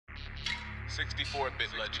64-bit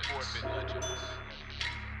legends.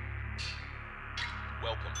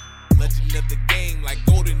 Welcome. Legend of the game like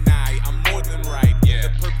GoldenEye, I'm more than right. Yeah. The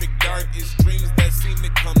perfect dark is dreams that seem to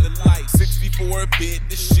come to light. 64-bit,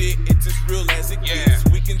 the shit, it's as real as it gets.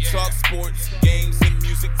 We can talk sports, games, and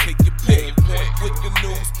music, take your pick. Point with the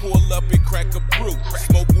news, pull up and crack a brew.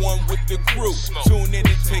 Smoke one with the crew, tune in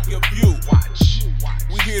and take a view. Watch.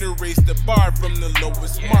 We here to raise the bar from the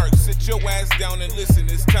lowest mark. Sit your ass down and listen,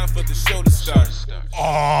 it's time for the show to start.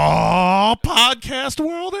 Oh, podcast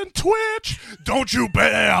world and Twitch, don't you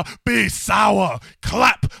dare be sour.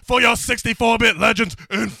 Clap for your 64-bit legends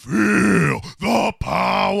and feel the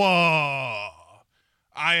power.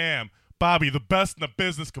 I am Bobby, the best in the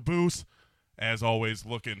business caboose. As always,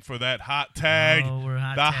 looking for that hot tag. Oh, we're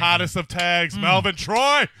hot the tagging. hottest of tags, Melvin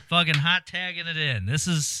Troy. Fucking hot tagging it in. This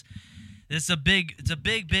is a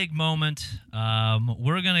big moment.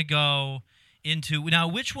 We're gonna go into now.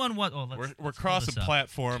 Which one? What? Oh, We're let's pull crossing this up.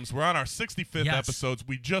 platforms. We're on our 65th Yes. episodes.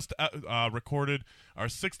 We just recorded our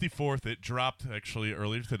 64th. It dropped actually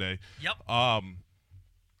earlier today. Yep.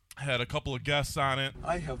 Had a couple of guests on it.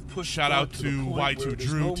 I have pushed Shout down out the to point where Y2 there's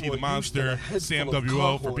Drew, no T more the use Monster, than a head Sam full of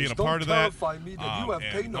WO for being a cowboys. part of Don't that. terrify me that you have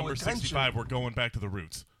paid And no number attention. 65, we're going back to the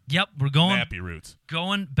roots. Yep. We're going Nappy roots.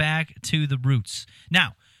 back to the roots.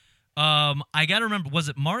 Now, I gotta remember. Was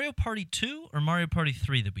it Mario Party 2 or Mario Party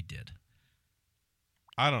 3 that we did?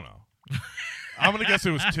 I don't know. I'm going to guess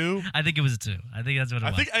it was 2. I think it was 2. I think that's what it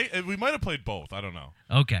I was. think we might have played both. I don't know.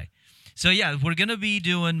 Okay. So, yeah, we're going to be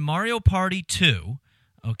doing Mario Party 2,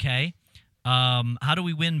 okay? How do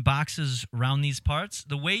we win boxes around these parts?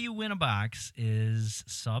 The way you win a box is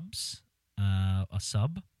subs. A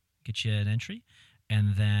sub gets you an entry,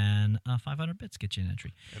 and then 500 bits get you an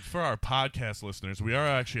entry. And for our podcast listeners, we are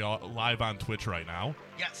actually live on Twitch right now.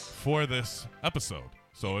 Yes. For this episode.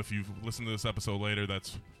 So if you listen to this episode later,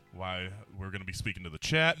 that's why we're going to be speaking to the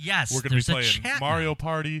chat. Yes, We're going to be there's a playing chat Mario now.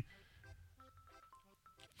 Party.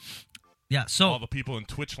 Yeah, so... All the people in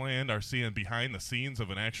Twitch land are seeing behind the scenes of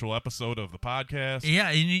an actual episode of the podcast. Yeah,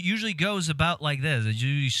 and it usually goes about like this. It's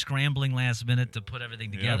usually scrambling last minute to put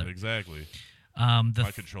everything together. Yeah, exactly. The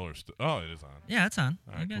My controller's oh, it is on. yeah, it's on.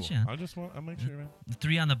 All I right, got cool. you. I'll make sure, man. The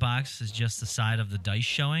 3 on the box is just the side of the dice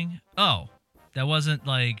showing. Oh, that wasn't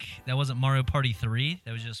Mario Party 3.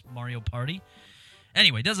 That was just Mario Party.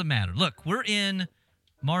 Anyway, doesn't matter. Look, we're in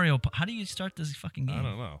Mario. How do you start this fucking game? I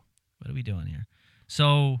don't know. What are we doing here?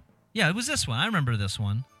 So, yeah, it was this one. I remember this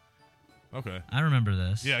one. Okay. I remember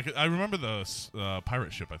this. Yeah, I remember the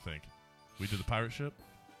pirate ship, I think. We did the pirate ship?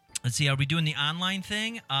 Let's see. Are we doing the online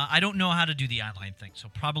thing? I don't know how to do the online thing, so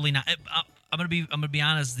probably not. I'm gonna be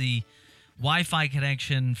honest. The Wi-Fi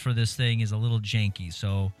connection for this thing is a little janky,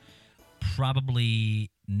 so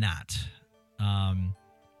probably not.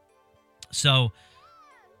 So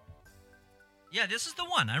yeah, this is the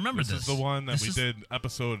one. I remember this. This is the one that This we is- did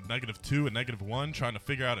episode -2 and -1 trying to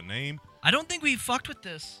figure out a name. I don't think we fucked with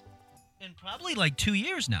this in probably like 2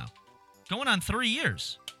 years now, going on 3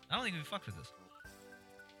 years. I don't think we fucked with this.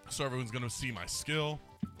 So everyone's going to see my skill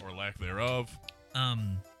or lack thereof.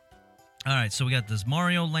 All right, so we got this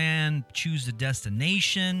Mario Land. Choose the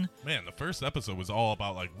destination. Man, the first episode was all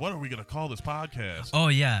about, like, what are we going to call this podcast? Oh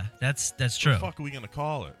yeah, that's true. What the fuck are we going to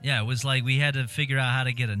call it? Yeah, it was like we had to figure out how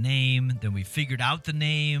to get a name. Then we figured out the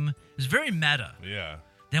name. It was very meta. Yeah.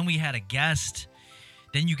 Then we had a guest.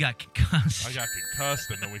 Then you got concussed. I got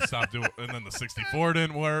concussed, and then we stopped doing and then the 64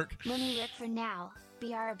 didn't work. Let me look for now.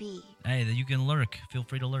 BRB. Hey, you can lurk. Feel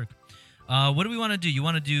free to lurk. What do we want to do? You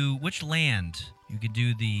want to do which land? You could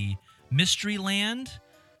do the Mystery Land,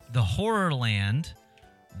 the Horror Land,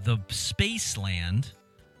 the Space Land,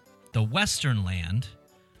 the Western Land,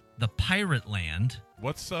 the Pirate Land.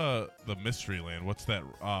 What's the Mystery Land? What's that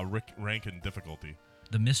rank in difficulty?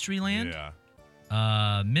 The Mystery Land?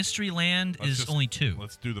 Yeah. Mystery Land Let's is just- only 2.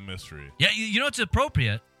 Let's do the mystery. Yeah, you know it's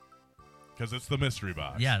appropriate. Because it's the mystery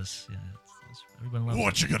box. Yes. Yeah, everyone loves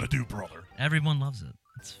What it. you gonna do, brother? Everyone loves it.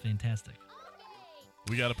 It's fantastic.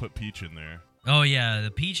 We got to put Peach in there. Oh, yeah.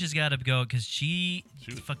 The Peach has got to go because she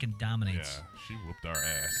was- fucking dominates. Yeah, she whooped our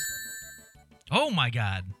ass. Oh, my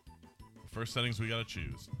God. First settings we got to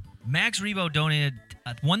choose. Max Rebo donated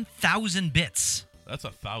 1,000 bits. That's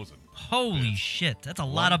 1,000. Holy bits. shit. That's a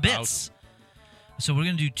lot of bits. 1,000. So we're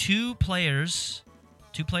going to do 2 players.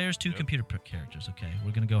 2 players, 2 Yep. computer characters. Okay.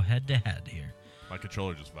 We're going to go head-to-head here. My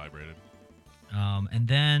controller just vibrated. And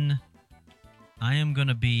then I am going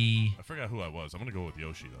to be... I forgot who I was. I'm going to go with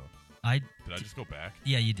Yoshi, though. Did I just go back?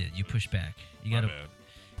 Yeah, you did. You pushed back. You My got to... bad.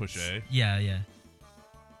 Push A. Yeah.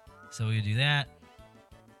 So we do that.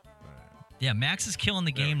 All right. Yeah, Max is killing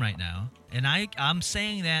the game right now. And I'm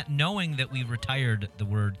saying that knowing that we retired the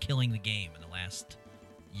word killing the game in the last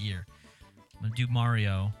year. I'm going to do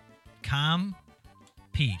Mario, Calm,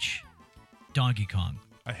 Peach, Donkey Kong.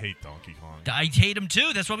 I hate Donkey Kong. I hate him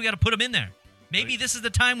too. That's why we got to put him in there. Maybe this is the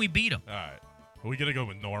time we beat him. All right. Are we going to go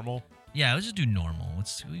with normal? Yeah, let's just do normal.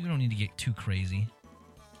 We don't need to get too crazy.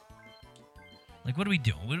 Like, what are we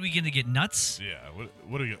doing? What are we going to get nuts? Yeah.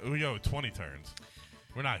 What do we go with 20 turns?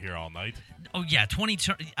 We're not here all night. Oh, yeah, 20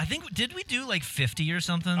 turns. I think, did we do like 50 or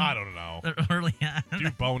something? I don't know. Early on.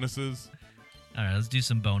 Do bonuses. All right, let's do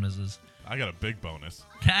some bonuses. I got a big bonus.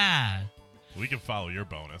 Ah. We can follow your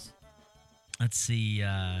bonus. Let's see.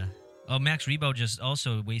 Max Rebo just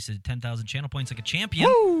also wasted 10,000 channel points like a champion.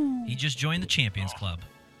 Woo! He just joined the Champions Club.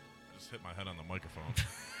 I just hit my head on the microphone.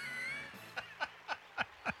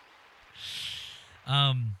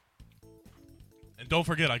 And don't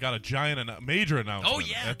forget, I got a major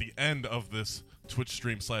announcement at the end of this Twitch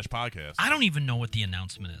stream / podcast. I don't even know what the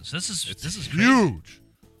announcement is. This is huge.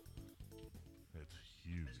 Crazy. It's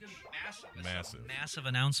huge. Massive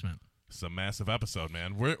announcement. It's a massive episode,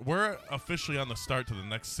 man. We're officially on the start to the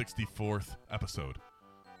next 64th episode,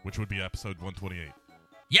 which would be episode 128.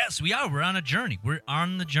 Yes, we are. We're on a journey. We're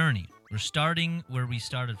on the journey. We're starting where we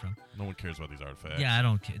started from. No one cares about these artifacts. Yeah, I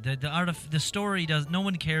don't care. The story does. No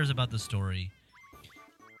one cares about the story.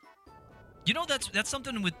 You know, that's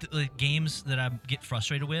something with games that I get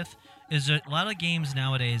frustrated with. Is a lot of games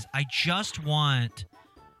nowadays. I just want.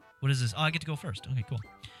 What is this? Oh, I get to go first. Okay, cool.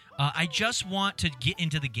 I just want to get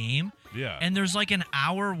into the game. Yeah. And there's like an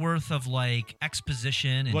hour worth of like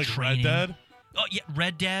exposition and like training. Red Dead? Oh, yeah,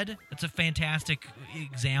 Red Dead. That's a fantastic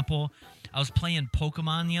example. I was playing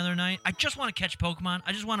Pokemon the other night. I just want to catch Pokemon.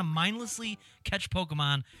 I just want to mindlessly catch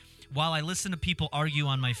Pokemon while I listen to people argue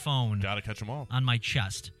on my phone. Gotta catch them all. On my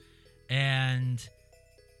chest. And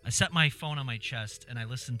I set my phone on my chest, and I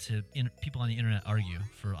listen to people on the internet argue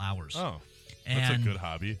for hours. Oh, that's a good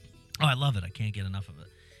hobby. Oh, I love it. I can't get enough of it.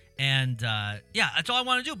 And, yeah, that's all I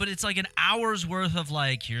want to do. But it's like an hour's worth of,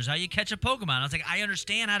 like, here's how you catch a Pokemon. I was like, I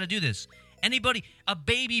understand how to do this. A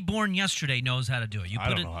baby born yesterday knows how to do it. I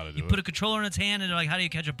don't know how to do it. You put a controller in its hand, and they're like, how do you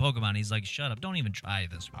catch a Pokemon? He's like, shut up. Don't even try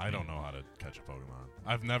this. I don't know how to catch a Pokemon.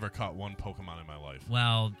 I've never caught one Pokemon in my life.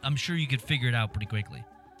 Well, I'm sure you could figure it out pretty quickly.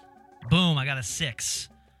 Boom, I got a 6.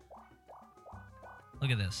 Look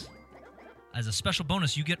at this. As a special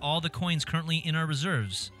bonus, you get all the coins currently in our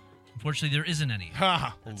reserves. Unfortunately, there isn't any.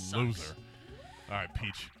 Ha! Loser. All right,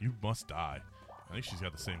 Peach, you must die. I think she's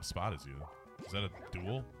got the same spot as you. Is that a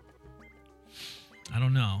duel? I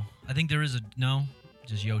don't know. I think there is no.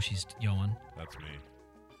 Just Yoshi's yoing. That's me.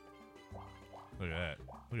 Look at that.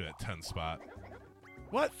 Look at that 10 spot.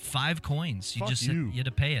 What? 5 coins. Fuck you had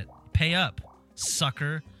to pay it. Pay up,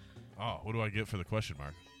 sucker. Oh, what do I get for the question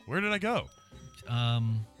mark? Where did I go?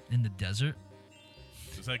 In the desert.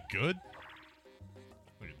 Is that good?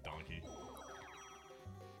 Look at Donkey.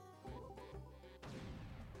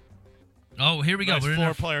 Oh, here we go. Nice We're in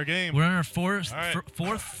our 4-player game. We're in our first All right.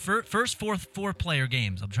 four-player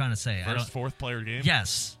games. I'm trying to say. First 4th-player game?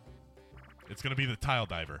 Yes. It's going to be the Tile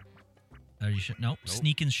Diver. Are you sure? Nope.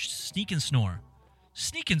 Sneak and snore.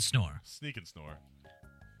 Sneak and snore. Sneak and snore.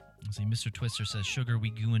 Let's see, Mr. Twister says, sugar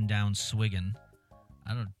we gooing down swiggin'.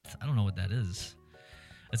 I don't know what that is.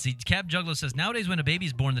 Let's see, Cap Juggler says, nowadays when a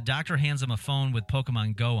baby's born, the doctor hands him a phone with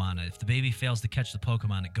Pokemon Go on it. If the baby fails to catch the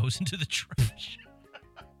Pokemon, it goes into the trash.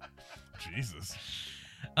 Jesus.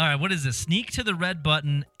 All right, what is this? Sneak to the red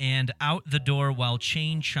button and out the door while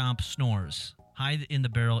Chain Chomp snores. Hide in the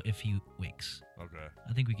barrel if he wakes. Okay.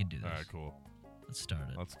 I think we can do this. All right, cool. Let's start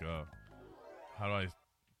it. Let's go. How do I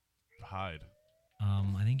hide?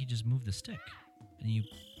 I think you just move the stick. And you...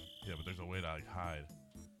 Yeah, but there's a way to hide.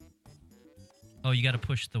 Oh, you got to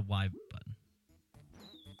push the Y button.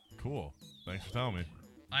 Cool. Thanks for telling me.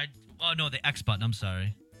 Oh, no, the X button. I'm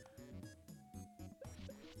sorry.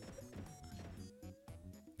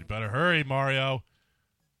 You better hurry, Mario.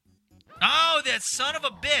 Oh, that son of a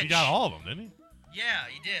bitch. He got all of them, didn't he? Yeah,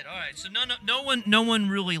 he did. All right, so no one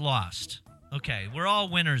really lost. Okay, we're all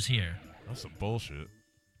winners here. That's some bullshit.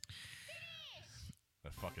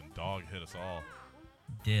 That fucking dog hit us all.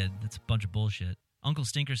 Did. That's a bunch of bullshit. Uncle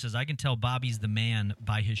Stinker says, I can tell Bobby's the man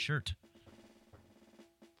by his shirt.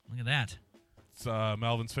 Look at that. It's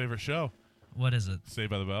Melvin's favorite show. What is it? Saved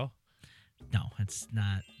by the Bell. No, it's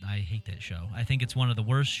not. I hate that show. I think it's one of the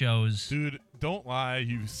worst shows. Dude, don't lie.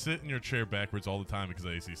 You sit in your chair backwards all the time because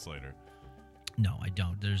of AC Slater. No, I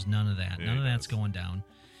don't. There's none of that. Yeah, None of that's going down.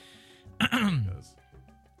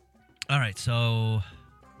 All right, so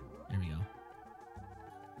here we go.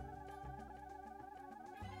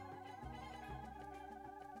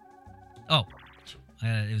 Oh,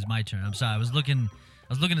 It was my turn. I'm sorry. I was looking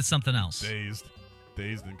at something else. Dazed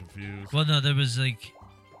and confused. Well, no, there was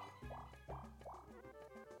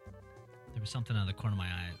something out of the corner of my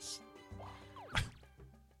eyes.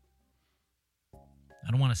 I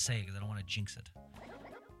don't want to say it because I don't want to jinx it.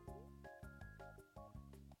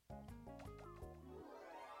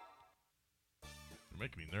 You're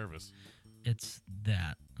making me nervous. It's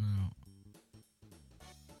that.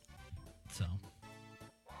 So.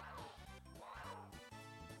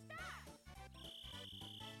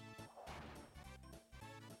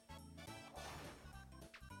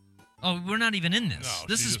 Oh, we're not even in this. No,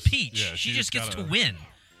 This she is just- Peach. yeah, she she just just gets gotta- to win.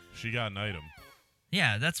 She got an item.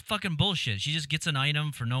 Yeah, that's fucking bullshit. She just gets an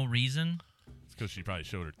item for no reason. It's because she probably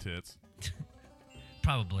showed her tits.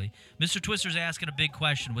 Probably. Mr. Twister's asking a big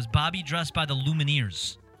question. Was Bobby dressed by the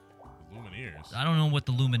Lumineers? The Lumineers. I don't know what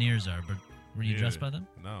the Lumineers are, but were you Yeah. dressed by them?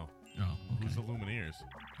 No. No. Okay. Who's the Lumineers?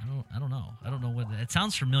 I don't know. I don't know what it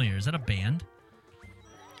sounds familiar. Is that a band?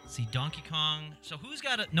 See, Donkey Kong. So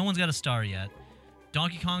no one's got a star yet.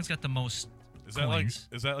 Donkey Kong's got the most Is coins.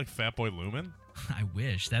 that like Fat Boy Lumen? I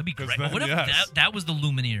wish. That'd be 'Cause great. then, What if yes. that was the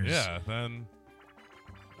Lumineers? Yeah, then.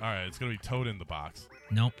 All right, it's going to be Toad in the box.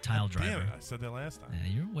 Nope, Tile Damn Driver. it, I said that last time. Yeah,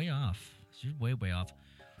 you're way off. You're way, way off.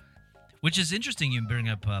 Which is interesting you bring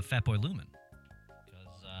up Fat Boy Lumen.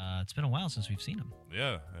 Because it's been a while since we've seen him.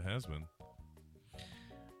 Yeah, it has been.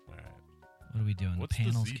 All right. What are we doing? What's the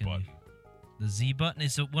panels the Z can button? The Z button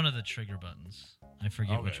is one of the trigger buttons. I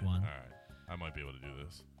forget Okay, which one. All right. I might be able to do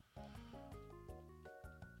this.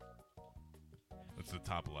 It's the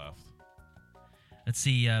top left. Let's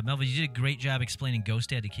see, Melvin, you did a great job explaining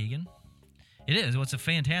Ghost Dad to Keegan. It is. Well, it's a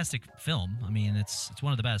fantastic film. I mean, it's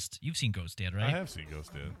one of the best. You've seen Ghost Dad, right? I have seen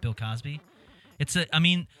Ghost Dad. Bill Cosby.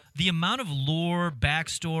 The amount of lore,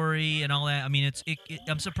 backstory, and all that. I mean,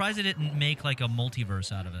 I'm surprised they didn't make like a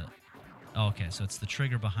multiverse out of it. Oh, okay, so it's the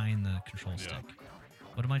trigger behind the control Yeah. stick.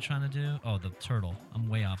 What am I trying to do? Oh, the turtle. I'm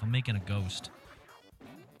way off. I'm making a ghost.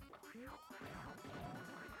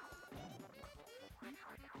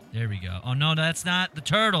 There we go. Oh, no, that's not the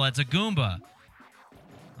turtle. That's a Goomba.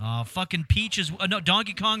 Oh, fucking Peach is... no,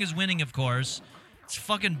 Donkey Kong is winning, of course. It's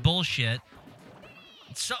fucking bullshit.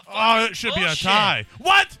 It's so Oh, it should be a bullshit. tie.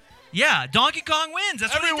 What? Yeah, Donkey Kong wins.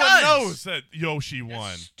 That's Everyone what he does. knows that Yoshi That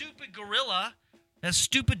won. stupid gorilla. That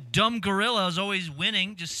stupid dumb gorilla is always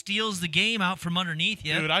winning. Just steals the game out from underneath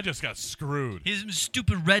you. Dude, I just got screwed. His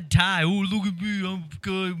stupid red tie. Oh, look at me. I'm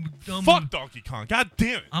good. Fuck Donkey Kong. God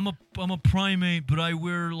damn it. I'm a primate, but I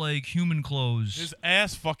wear like human clothes. His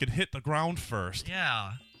ass fucking hit the ground first.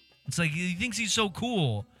 Yeah. It's like he thinks he's so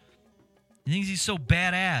cool. He thinks he's so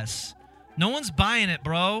badass. No one's buying it,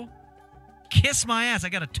 bro. Kiss my ass. I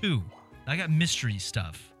got a 2. I got mystery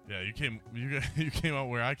stuff. Yeah, you came out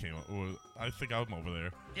where I came out. Well, I think I'm over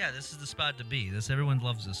there. Yeah, this is the spot to be. Everyone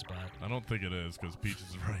loves this spot. I don't think it is because Peach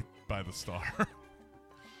is right by the star.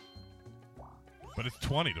 But it's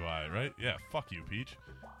 20 to buy, right? Yeah, fuck you, Peach.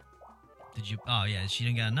 Did you? Oh yeah, she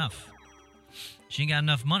didn't got enough. She ain't got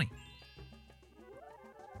enough money.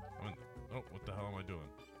 What the hell am I doing?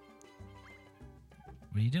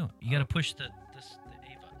 What are you doing? You got to push the A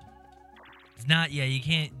button. It's not. Yeah, you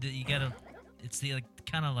can't. You got to. It's the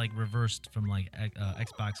kind of like reversed from like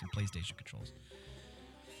Xbox and PlayStation controls.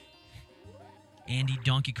 Andy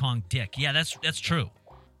Donkey Kong Dick. Yeah, that's true.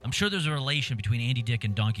 I'm sure there's a relation between Andy Dick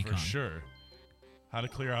and Donkey For Kong. sure. How to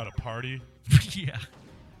clear out a party? Yeah.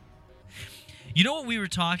 You know what we were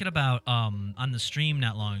talking about on the stream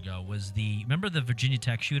not long ago was remember the Virginia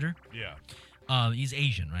Tech shooter? Yeah. He's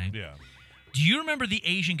Asian, right? Yeah. Do you remember the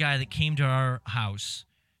Asian guy that came to our house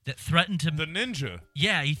that threatened to... The ninja.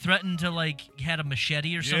 Yeah, he threatened to, had a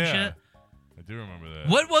machete or some shit. I do remember that.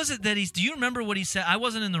 What was it that do you remember what he said? I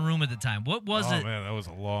wasn't in the room at the time. What was it? Oh, man, that was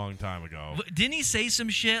a long time ago. Didn't he say some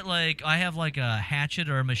shit like, I have, a hatchet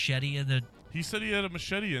or a machete in the... He said he had a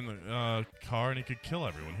machete in the car and he could kill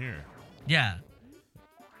everyone here. Yeah.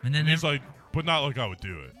 And then... And he's like, but not like I would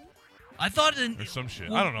do it. I thought... Or some shit.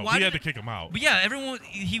 Well, I don't know. why We had did to kick him out. But yeah,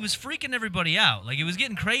 he was freaking everybody out. It was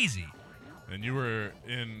getting crazy. And you were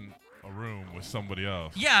in a room with somebody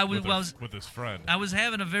else. Yeah, with his friend. I was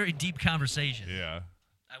having a very deep conversation. Yeah.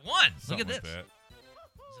 I won. Something Look at like this. that.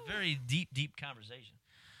 It's a very deep, deep conversation.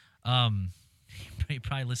 You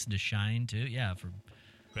probably listened to Shine too. Yeah, for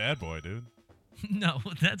Bad boy, dude. no,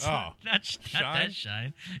 that's Oh. not Shine? that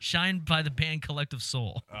Shine. Shine by the band Collective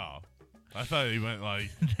Soul. Oh. I thought he went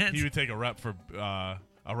That's- he would take a rap for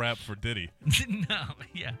Diddy. No,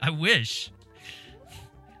 yeah, I wish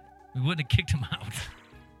we wouldn't have kicked him out.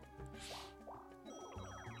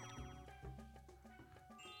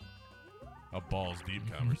 A balls deep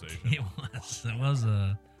conversation.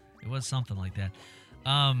 It was something like that.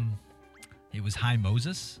 It was High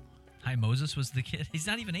Moses. High Moses was the kid. He's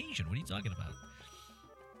not even Asian. What are you talking about?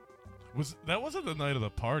 That wasn't the night of the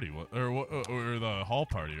party, or the hall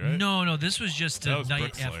party, right? No. This was just That a was night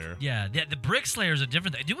Brick after. Slayer. Yeah, the Brick Slayer is a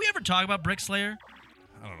different thing. Did we ever talk about Brick Slayer?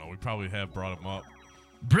 I don't know. We probably have brought him up.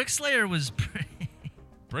 Brick Slayer was.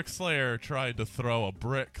 Brick Slayer tried to throw a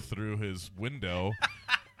brick through his window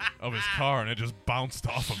of his car, and it just bounced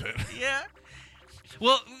off of it. Yeah.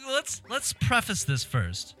 Well, let's preface this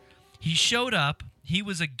first. He showed up. He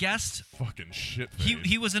was a guest. Fucking shit.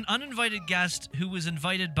 He was an uninvited guest who was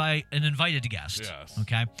invited by an invited guest. Yes.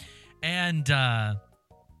 Okay. And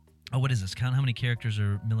what is this? Count how many characters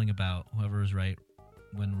are milling about. Whoever is right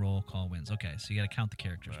when roll call wins. Okay, so you got to count the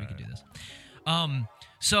characters. We can do this.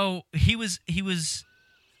 So he was.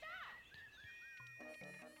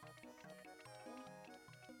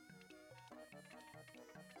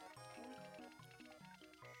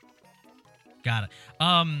 Got it.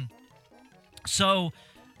 So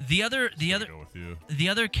the other Go with you. the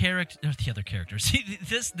other characters.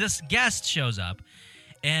 this guest shows up,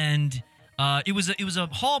 and it was a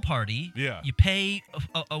hall party. Yeah. You pay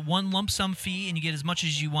a one lump sum fee, and you get as much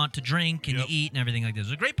as you want to drink, and Yep. you eat, and everything like this. It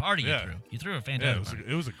was a great party Yeah. you threw. You threw a Yeah, fantastic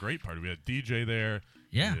party. it was a great party. We had DJ there.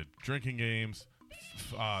 Yeah. We had drinking games.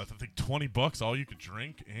 I think $20 all you could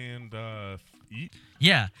drink and eat.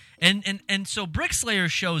 Yeah, and so Brick Slayer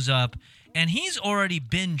shows up, and he's already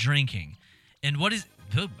been drinking. And what is?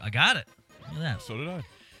 Oh, I got it. Look at that. So did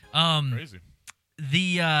I. Crazy.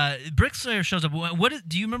 The Brick Slayer shows up.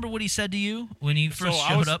 Do you remember what he said to you when he first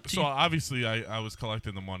showed up? To So you? obviously I was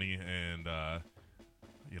collecting the money, and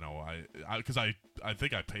because I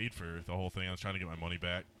think I paid for the whole thing. I was trying to get my money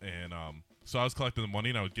back, and so I was collecting the money,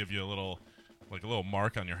 and I would give you a little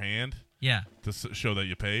mark on your hand Yeah. to show that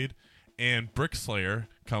you paid. And Brick Slayer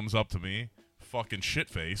comes up to me, fucking shit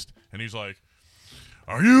faced, and he's like,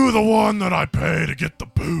 "Are you the one that I pay to get the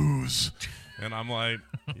booze?" And I'm like,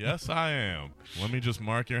 "Yes, I am. Let me just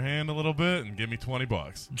mark your hand a little bit and give me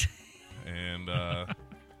 $20." And a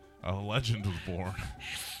legend was born.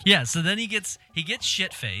 Yeah. So then he gets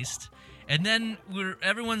shit faced, and then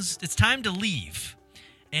it's time to leave,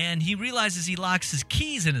 and he realizes he locks his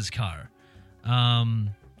keys in his car. Do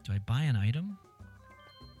I buy an item?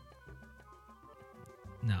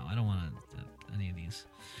 No, I don't want any of these.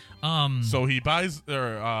 So he buys,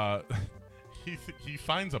 or he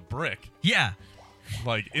finds a brick Yeah.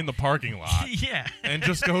 like in the parking lot, Yeah. and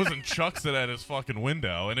just goes and chucks it at his fucking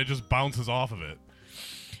window, and it just bounces off of it.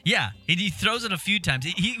 Yeah, and he throws it a few times.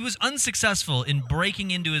 He was unsuccessful in breaking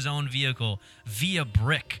into his own vehicle via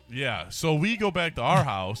brick. Yeah. So we go back to our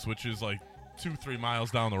house, which is like 2-3 miles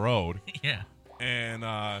down the road, Yeah. and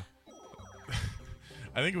I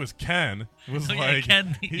think it was Ken. Was Oh, yeah, like,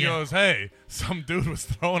 Ken, he yeah. goes, "Hey, some dude was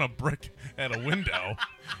throwing a brick at a window,"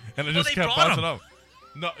 and it Well, just they kept brought bouncing him. up.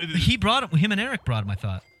 No, He brought him and Eric brought him, I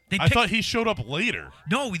thought. I thought he showed up later.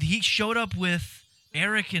 No, he showed up with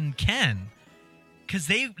Eric and Ken because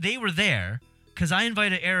they were there because I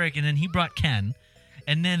invited Eric and then he brought Ken,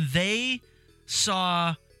 and then they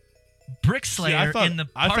saw Brick Slayer in the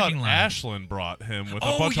parking lot. Ashland brought him with a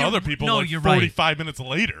Oh, bunch of you're- other people no, like you're right. 45 minutes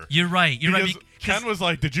later. You're right. You're Because right. Ken was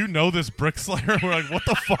like, "Did you know this Brick Slayer?" We're like, "What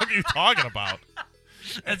the fuck are you talking about?"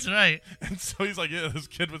 That's right. And so he's like, "Yeah, this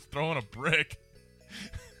kid was throwing a brick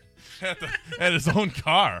at his own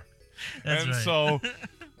car." That's and right.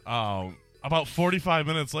 so about 45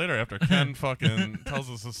 minutes later, after Ken fucking tells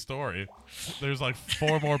us his story, there's like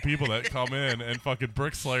 4 more people that come in, and fucking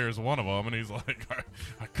Brick Slayer is one of them, and he's like,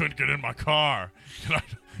 I couldn't get in my car.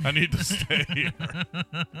 I need to stay here."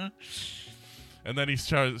 And then he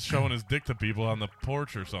starts showing his dick to people on the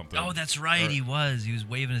porch or something. Oh, that's right. He was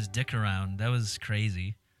waving his dick around. That was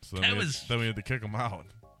crazy. So that then was- then we had to kick him out.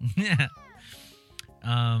 Yeah.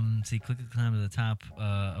 So you click the climb to the top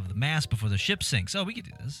of the mast before the ship sinks. Oh, we could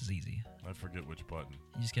do this. This is easy. I forget which button.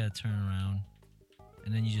 You just gotta turn around,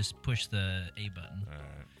 and then you just push the A button.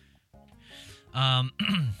 All right.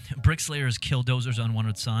 Brick Slayer is Killdozer's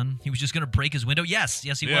unwanted son. He was just gonna break his window. Yes, he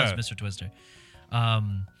was, Yeah. Mr. Twister.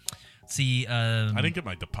 See, I didn't get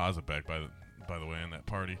my deposit back, by the way, in that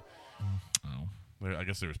party. Oh, I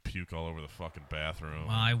guess there was puke all over the fucking bathroom.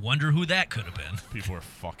 I wonder who that could have been. People were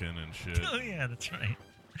fucking and shit. Oh yeah, that's right.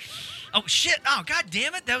 Oh shit! Oh god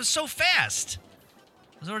damn it! That was so fast.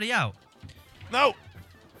 It was already out. No!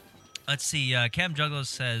 Let's see. Cam Juggalo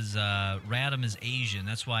says Radam is Asian.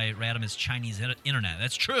 That's why Radam is Chinese internet.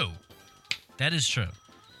 That's true. That is true.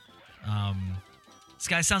 This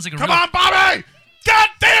guy sounds like a Come real... on, Bobby! God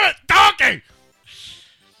damn it, donkey!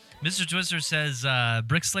 Mr. Twister says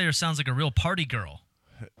Brick Slayer sounds like a real party girl.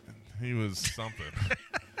 He was something.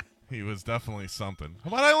 He was definitely something. How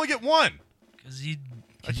about I only get one? Because you.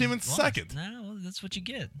 I came in lost. second. No, well, that's what you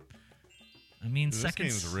get. I mean, Dude,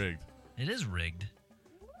 seconds. This game's rigged. It is rigged.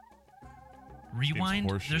 Rewind.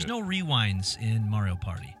 horseshit. There's no rewinds in Mario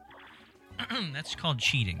Party. That's called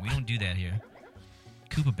cheating. We don't do that here.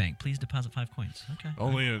 Koopa Bank, please deposit 5 coins. Okay.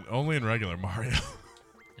 Only in regular Mario.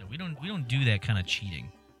 Yeah, we don't do that kind of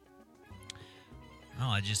cheating.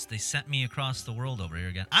 Oh, they sent me across the world over here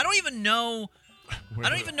again. I don't even know. I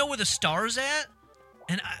don't even know where the star's at,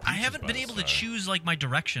 and I haven't by been the able to star. choose like my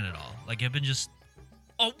direction at all. Like I've been just.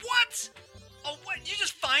 Oh what? Oh what? You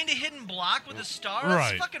just find a hidden block with a star? Right.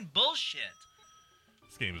 That's fucking bullshit.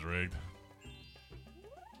 This game's rigged.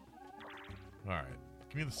 All right,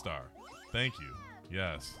 give me the star. Thank you.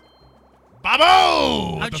 Yes.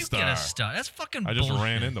 Babo! How'd the you star. get a star? That's fucking I just bullshit.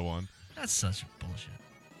 ran into one. That's such bullshit.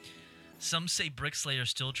 Some say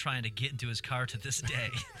Brickslayer's still trying to get into his car to this day.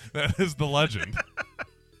 That is the legend.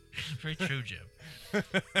 Very true, Jim.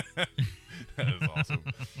 That is awesome.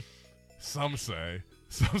 Some say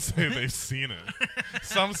they've seen it.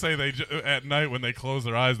 Some say at night when they close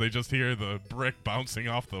their eyes, they just hear the brick bouncing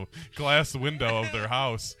off the glass window of their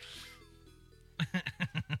house.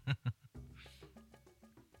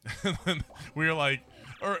 And then we were like,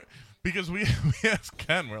 because we asked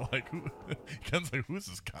Ken, we're like, Ken's like, who's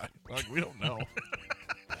this guy? Like, we don't know.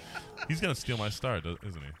 He's gonna steal my star, isn't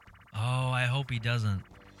he? Oh, I hope he doesn't.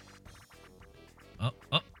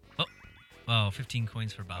 Oh, 15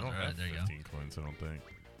 coins for I Bowser. don't All have right, there you go. 15 coins, I don't think.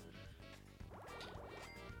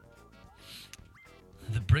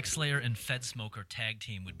 The Brickslayer and Fed Smoker tag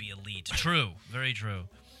team would be elite. True. Very true.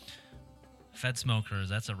 Fed Smokers,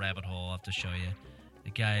 that's a rabbit hole I'll have to show you. The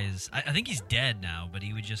guy is... I think he's dead now, but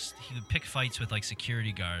he would pick fights with, like,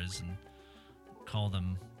 security guards and call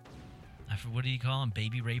them... what do you call them?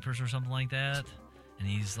 Baby rapers or something like that? And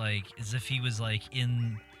he's, like, as if he was, like,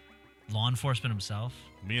 in law enforcement himself.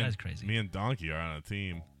 That's crazy. Me and Donkey are on a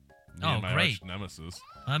team. Me Oh, and my great. arch nemesis.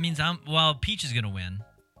 That means Peach is going to win.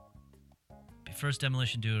 First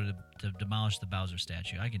demolition duo to demolish the Bowser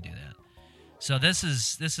statue. I can do that. So this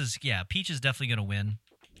is Peach is definitely going to win.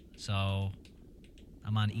 So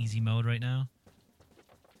I'm on easy mode right now.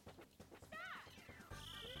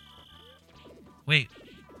 Wait.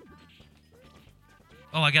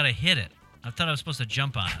 Oh, I got to hit it. I thought I was supposed to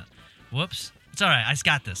jump on it. Whoops. It's all right. I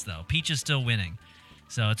got this, though. Peach is still winning.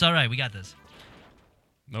 So it's all right. We got this.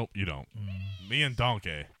 Nope, you don't. Me and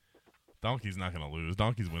Donkey. Donkey's not going to lose.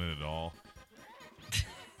 Donkey's winning it all.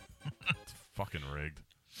 It's fucking rigged.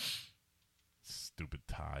 Stupid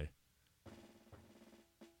tie.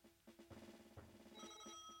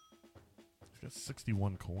 He's got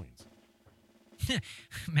 61 coins.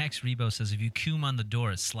 Max Rebo says, if you coom on the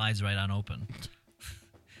door, it slides right on open.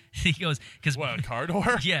 He goes, because... What, a car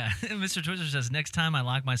door? Yeah. Mr. Twister says, next time I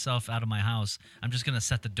lock myself out of my house, I'm just going to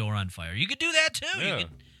set the door on fire. You could do that, too. Yeah. You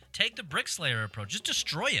could take the Brickslayer approach. Just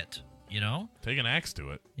destroy it, you know? Take an axe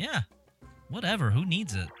to it. Yeah. Whatever. Who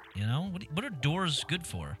needs it, you know? What are doors good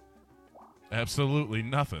for? Absolutely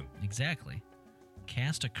nothing. Exactly.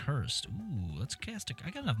 Cast a curse. Ooh, let's cast a... I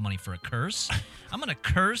got enough money for a curse. I'm going to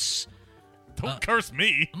curse... Don't curse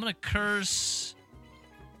me. I'm going to curse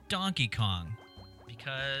Donkey Kong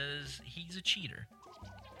because he's a cheater.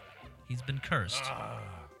 He's been cursed.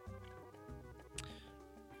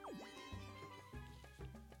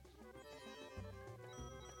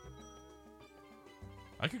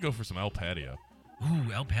 I could go for some El Patio.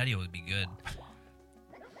 Ooh, El Patio would be good.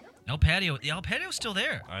 El Patio's still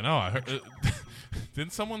there. I know. I heard.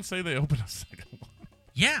 Didn't someone say they opened a second one?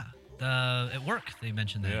 Yeah. At work, they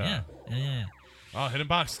mentioned that. Yeah. Oh, hidden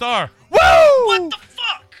box star. Woo! What the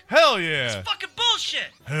fuck? Hell yeah. It's fucking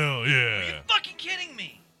bullshit. Hell Are you yeah. fucking kidding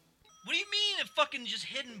me? What do you mean a fucking just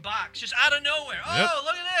hidden box? Just out of nowhere. Oh, Yep.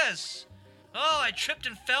 look at this. Oh, I tripped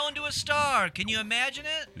and fell into a star. Can you imagine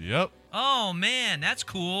it? Yep. Oh, man, that's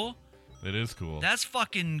cool. It is cool. That's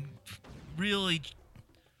fucking really...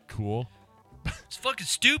 cool. It's fucking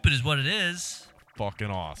stupid is what it is.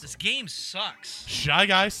 Fucking awesome. This game sucks. Shy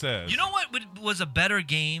Guy says. You know what was a better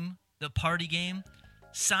game? The party game?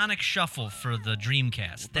 Sonic Shuffle for the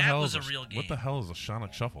Dreamcast. What the That hell was is a real game. What the hell is a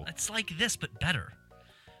Sonic Shuffle? It's like this, but better.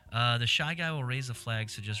 The Shy Guy will raise the flag,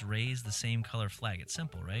 so just raise the same color flag. It's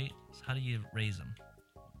simple, right? So how do you raise them?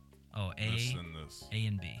 Oh, A, This and this. A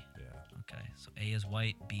and B. Yeah. Okay, so A is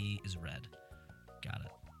white, B is red. Got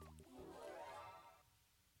it.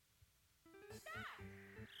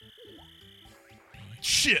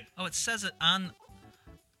 Shit. Oh, it says it on...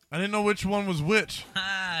 I didn't know which one was which.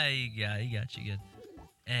 Ah, you got you good.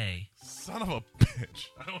 A, Son of a bitch.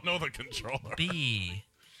 I don't know the controller. B,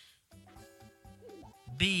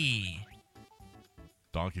 B,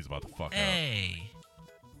 Donkey's about to fuck up. A.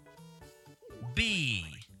 B.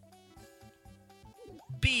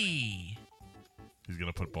 B. He's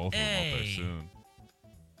going to put both of them up there A. soon.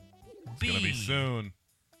 It's B. going to be soon.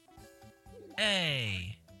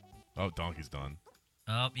 A. Oh, Donkey's done.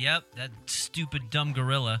 Oh, yep, that stupid dumb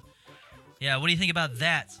gorilla. Yeah, what do you think about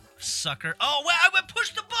that, sucker? Oh, wait, I went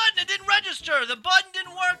push the button. It didn't register. The button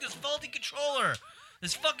didn't work. This faulty controller.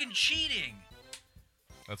 This fucking cheating.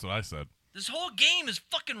 That's what I said. This whole game is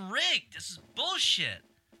fucking rigged. This is bullshit.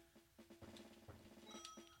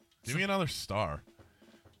 Give me another star.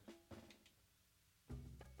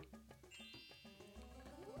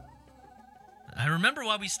 I remember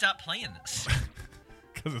why we stopped playing this.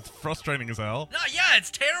 Because it's frustrating as hell. No, yeah, it's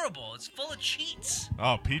terrible. It's full of cheats.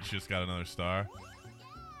 Oh, Peach just got another star.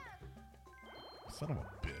 Son of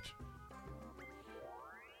a bitch.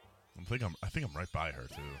 I think I'm right by her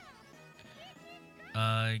too.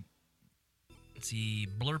 Let's see.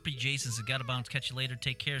 Blurpy Jason said, "Gotta bounce. Catch you later.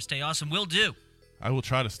 Take care. Stay awesome. Will do." I will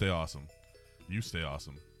try to stay awesome. You stay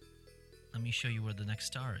awesome. Let me show you where the next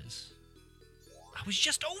star is. I was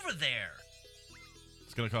just over there.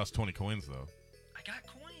 It's gonna cost 20 coins though. I got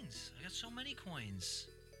coins. I got so many coins.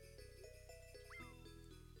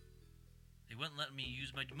 They wouldn't let me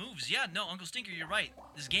use my moves. Yeah, no, Uncle Stinker, you're right.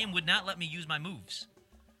 This game would not let me use my moves.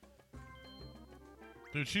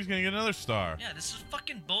 Dude, she's gonna get another star. Yeah, this is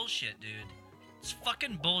fucking bullshit, dude. It's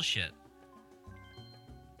fucking bullshit.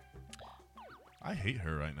 I hate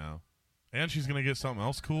her right now. And she's gonna get something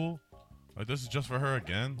else cool. Like, this is just for her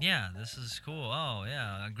again. Yeah, this is cool. Oh,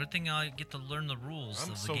 yeah. Good thing I get to learn the rules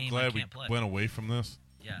I'm of the so game glad I we can't play. went away from this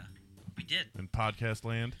Yeah, we did. in podcast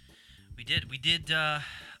land. We did, I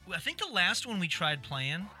think the last one we tried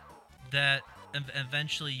playing that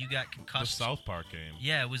eventually you got The concussed. South Park game.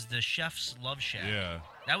 Yeah, it was the Chef's Love Shack. Yeah.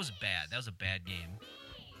 That was bad. That was a bad game.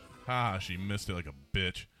 Ha, she missed it like a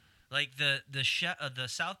bitch. Like the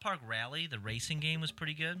South Park Rally, the racing game was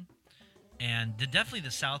pretty good. And definitely the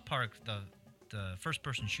South Park, the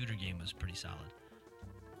first-person shooter game was pretty solid.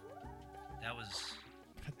 That was...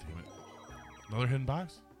 God damn it. Another hidden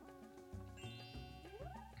box?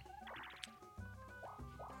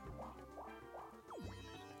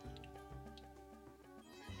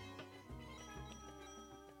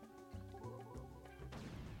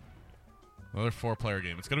 Another 4-player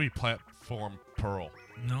game. It's going to be Platform Pearl.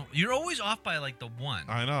 No, you're always off by like the one.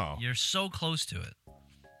 I know. You're so close to it.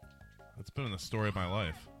 It's been the story of my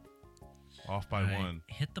life. Off by All right, one.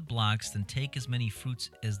 Hit the blocks, then take as many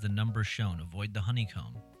fruits as the number shown. Avoid the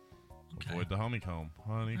honeycomb. Okay. Avoid the honeycomb.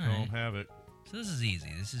 Honeycomb, All right. have it. So this is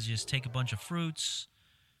easy. This is just take a bunch of fruits.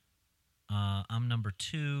 I'm number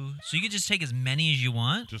 2. So you can just take as many as you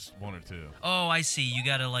want? Just 1 or 2. Oh, I see. You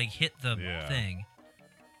got to like hit the Yeah. thing.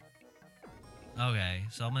 Okay,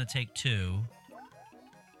 so I'm going to take 2.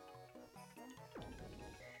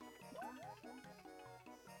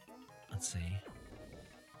 Let's see.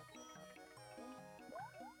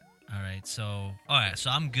 All right, so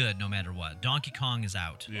I'm good no matter what. Donkey Kong is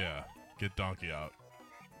out. Yeah. Get Donkey out.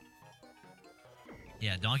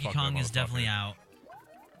 Yeah, Donkey Fuck Kong that is definitely motherfucker. out.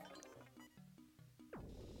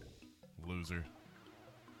 Loser.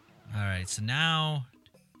 All right, so now...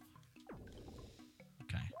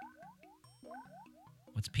 Okay.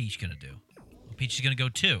 What's Peach going to do? Well, Peach is going to go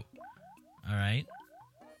 2. All right.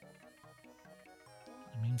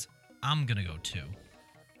 That means I'm going to go 2.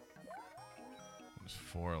 There's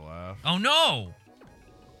 4 left. Oh, no!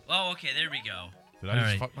 Oh, okay, there we go. Did I All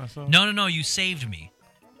just right. fuck myself? No, you saved me.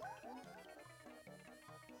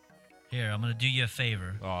 Here, I'm going to do you a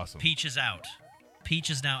favor. Awesome. Peach is out. Peach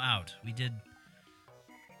is now out. We did...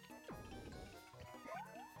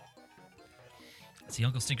 See,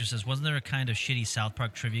 Uncle Stinker says, wasn't there a kind of shitty South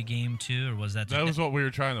Park trivia game, too? Or was that... That was what we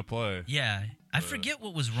were trying to play. Yeah. I forget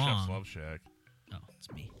what was Chef's wrong. Love Shack. Oh,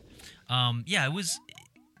 it's me. Yeah, it was...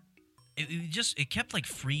 It kept, like,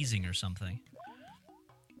 freezing or something.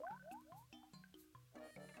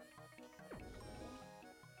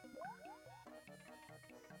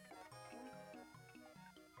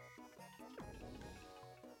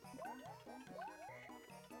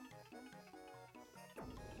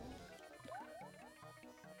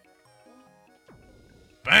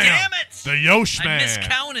 Bam! Damn it! The Yosh I Man.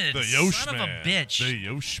 miscounted. The Yosh Son of a Man. bitch. The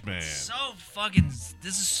Yosh Man. So fucking...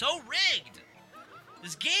 This is so rigged.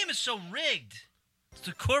 This game is so rigged.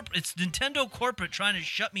 It's Nintendo corporate trying to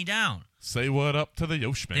shut me down. Say what up to the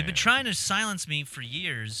Yosh Man. They've been trying to silence me for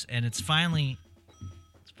years, and it's finally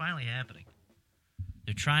happening.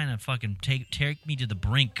 They're trying to fucking take me to the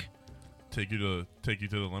brink. Take you to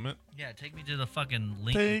the limit. Yeah, take me to the fucking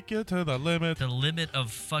link. Take you to the limit. The limit of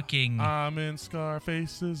fucking... I'm in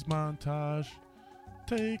Scarface's montage.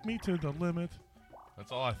 Take me to the limit.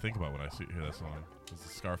 That's all I think about when I hear that song. It's the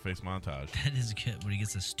Scarface montage. That is good. When he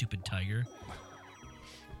gets a stupid tiger.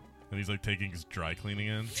 And he's like taking his dry cleaning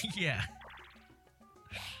in. Yeah.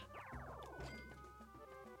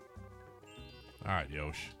 All right,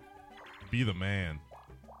 Yosh. Be the man.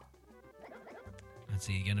 Let's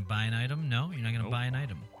see. You gonna buy an item? No, you're not gonna Nope. buy an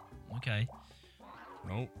item. Okay.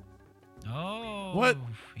 Nope. Oh. What?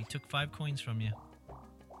 He took 5 coins from you.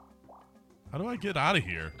 How do I get out of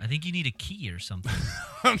here? I think you need a key or something.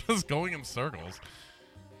 I'm just going in circles.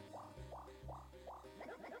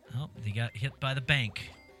 Oh, they got hit by the bank.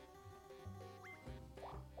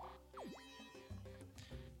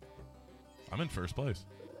 I'm in first place.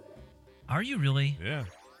 Are you really? Yeah.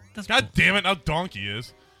 That's God damn it! Now Donkey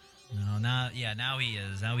is. No, now he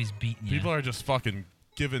is. Now he's beating you. People are just fucking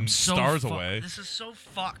giving So stars away. This is so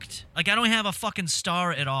fucked. Like, I don't have a fucking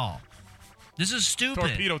star at all. This is stupid.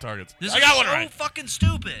 Torpedo targets. This I is got one so right. fucking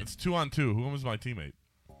stupid. It's 2-on-2. Who was my teammate?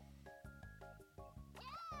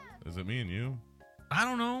 Is it me and you? I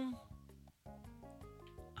don't know.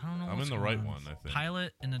 I'm what's in the going right on. one, I think.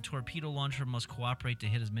 Pilot and the torpedo launcher must cooperate to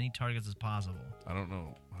hit as many targets as possible. I don't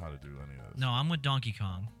know how to do any of this. No, I'm with Donkey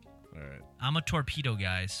Kong. All right. I'm a torpedo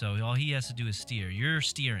guy, so all he has to do is steer. You're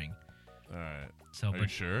steering. All right. So, Are you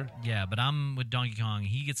sure? Yeah, but I'm with Donkey Kong.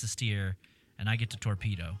 He gets to steer, and I get to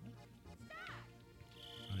torpedo.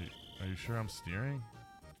 Are you sure I'm steering?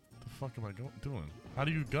 What the fuck am I doing? How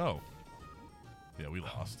do you go? Yeah, we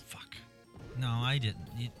lost. Fuck. No, I didn't.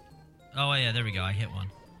 Oh, yeah, there we go. I hit one.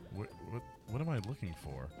 What am I looking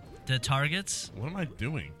for? The targets, What am I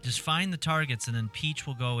doing? just find the targets, and then Peach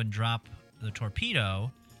will go and drop the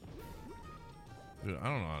torpedo Dude, I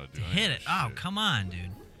don't know how to do to any hit of it. this Oh, shit. come on,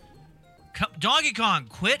 dude. Donkey Kong,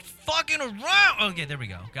 quit fucking around. Okay, there we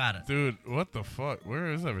go. Got it. Dude, what the fuck?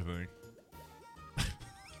 Where is everything?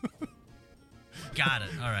 Got it.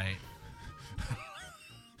 All right.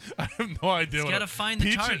 I have no idea. Just what gotta find the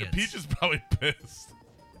Peach, targets. Peach is probably pissed.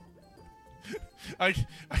 I can't.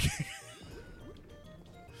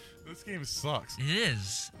 This game sucks. It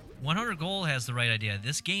is. 100 Gold has the right idea.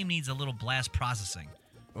 This game needs a little blast processing.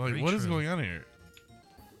 Like, Very what is true. going on here?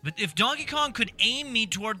 But if Donkey Kong could aim me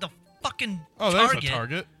toward the fucking Oh, target. there's a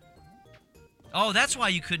target. Oh, that's why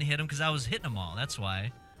you couldn't hit him, because I was hitting them all. That's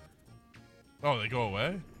why. Oh, they go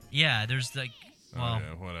away? Yeah, there's like, well, Oh,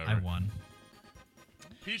 yeah, whatever. I won.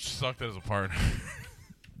 Peach sucked as a partner.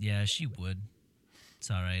 Yeah, she would. It's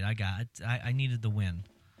all right. I needed the win.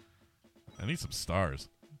 I need some stars.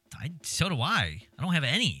 So do I. I don't have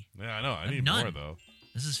any. Yeah, I know. I have need none. more, though.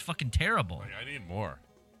 This is fucking terrible. Like, I need more.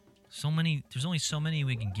 So many. There's only so many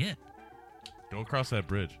we can get. Go across that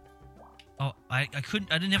bridge. Oh, I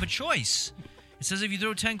couldn't. I didn't have a choice. It says if you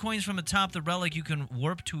throw 10 coins from the top the relic, you can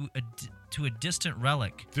warp to a distant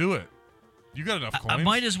relic. Do it. You got enough coins? I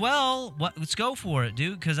might as well. Let's go for it,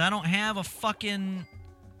 dude. Because I don't have a fucking.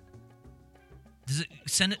 Does it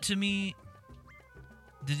send it to me?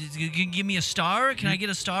 You can give me a star? Can I get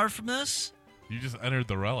a star from this? You just entered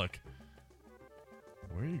the relic.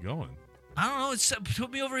 Where are you going? I don't know. It's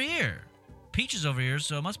put me over here. Peach is over here,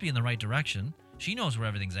 so it must be in the right direction. She knows where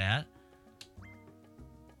everything's at.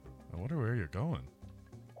 I wonder where you're going.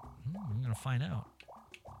 I'm gonna find out.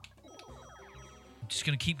 I'm just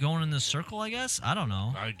gonna keep going in this circle, I guess. I don't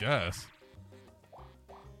know. I guess.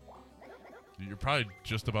 You're probably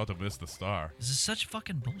just about to miss the star. This is such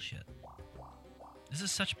fucking bullshit. This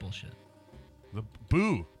is such bullshit. The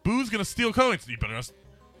Boo's gonna steal coins. You better not.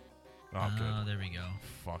 Oh, Oh, good. there we go.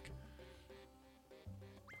 Fuck.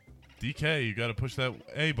 DK, you gotta push that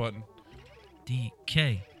A button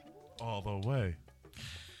DK. all the way.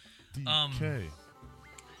 DK.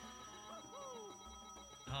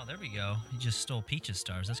 Oh, there we go. You just stole Peach's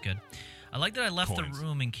stars. That's good. I like that I left Coins. the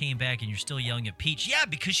room and came back and you're still yelling at Peach. Yeah,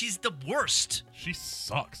 because she's the worst. She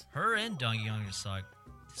sucks. Her and Donkey Kong just suck.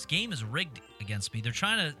 This game is rigged against me. They're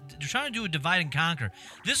trying to do a divide and conquer.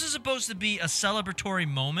 This is supposed to be a celebratory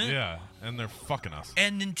moment. Yeah, and they're fucking us.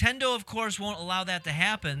 And Nintendo, of course, won't allow that to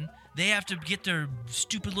happen. They have to get their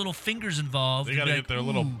stupid little fingers involved. They and gotta be get like, their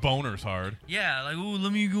little "Ooh." boners hard. Yeah, like, ooh,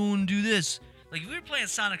 let me go and do this. Like, if we were playing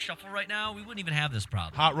Sonic Shuffle right now, we wouldn't even have this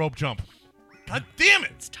problem. Hot rope jump. God damn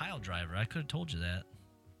it! It's Tile Driver. I could have told you that.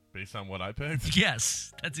 Based on what I picked.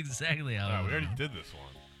 Yes, that's exactly how it we would already be. did this one.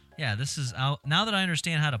 Yeah, this is out. Now that I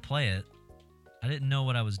understand how to play it, I didn't know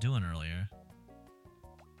what I was doing earlier.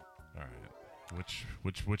 All right. Which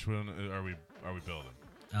one are we building?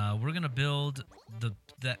 We're gonna build that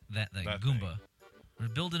That Goomba. thing. We're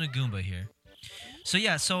building a Goomba here. So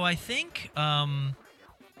yeah, so I think what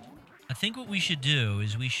we should do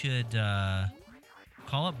is we should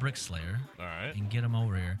call up Brick Slayer All right. and get him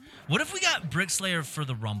over here. What if we got Brick Slayer for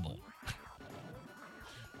the Rumble?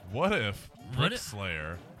 What if What Brick if-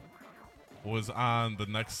 Slayer was on the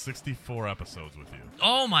next 64 episodes with you?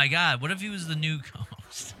 Oh my God! What if he was the new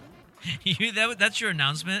co-host? That's your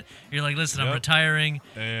announcement. You're like, listen, I'm Yep. retiring.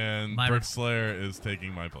 And My Brick Slayer is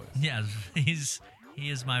taking my place. Yeah, he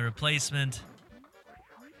is my replacement.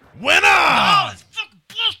 Winner! Oh, it's fucking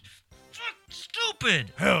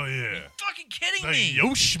stupid. Hell yeah. Fucking kidding The me.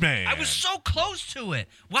 Yoshman. I was so close to it.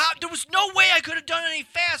 Wow, there was no way I could have done it any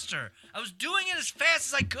faster. I was doing it as fast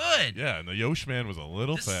as I could. Yeah, and the Yoshman was a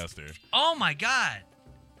little This- faster. Oh my God.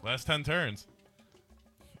 Last 10 turns.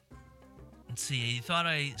 Let's see. You thought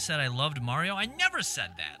I said I loved Mario? I never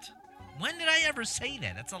said that. When did I ever say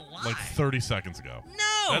that? That's a lie. Like 30 seconds ago.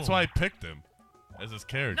 No. That's why I picked him as his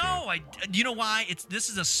character. No, you know why? This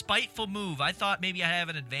is a spiteful move. I thought maybe I have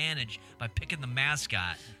an advantage by picking the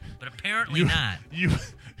mascot, but apparently not.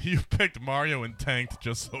 You picked Mario and tanked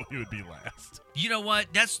just so he would be last. You know what?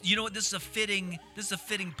 This is a fitting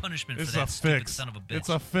punishment It's for a that stupid fix. son of a bitch. It's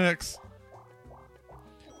a fix.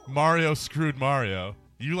 Mario screwed Mario.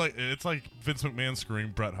 It's like Vince McMahon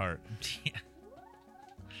screwing Bret Hart. Yeah.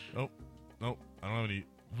 Nope. I don't have any.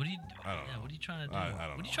 What are you? I don't know. What are you trying to do? I don't What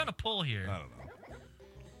are you know. trying to pull here? I don't know.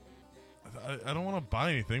 I don't want to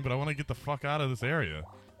buy anything, but I want to get the fuck out of this area.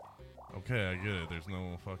 Okay, I get it. There's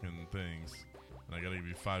no fucking things. And I gotta give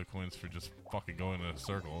you 5 coins for just fucking going in a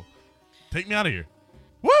circle. Take me out of here.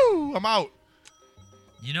 Woo! I'm out.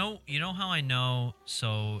 You know how I know?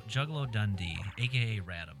 So Juggalo Dundee, aka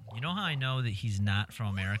Radam. You know how I know that he's not from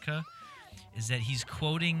America? Is that he's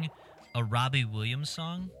quoting a Robbie Williams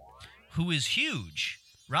song, who is huge.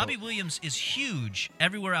 Robbie Williams is huge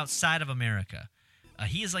everywhere outside of America.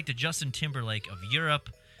 He is like the Justin Timberlake of Europe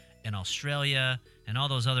and Australia and all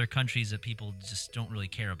those other countries that people just don't really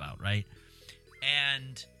care about, right?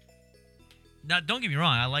 And now, don't get me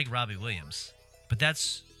wrong, I like Robbie Williams, but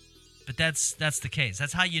that's the case.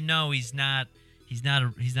 That's how you know he's not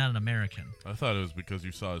an American. I thought it was because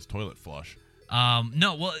you saw his toilet flush.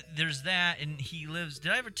 No, well, there's that, and he lives.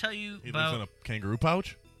 Did I ever tell you He about? lives in a kangaroo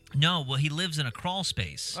pouch? No, well, he lives in a crawl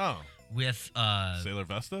space Oh. with Sailor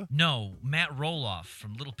Vesta? no, Matt Roloff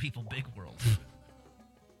from Little People Big World.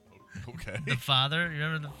 Okay. The father, you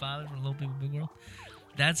remember the father from Little People Big World?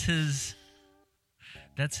 That's his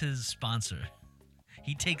sponsor.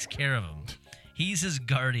 He takes care of him. He's his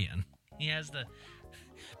guardian. He has the.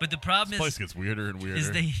 But the problem This is, place gets weirder and weirder.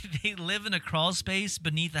 is they live in a crawl space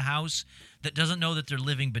beneath a house that doesn't know that they're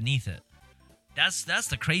living beneath it. That's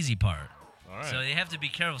the crazy part. All right. So they have to be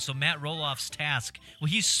careful. So Matt Roloff's task, well,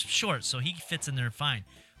 he's short, so he fits in there fine.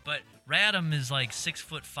 But Radam is like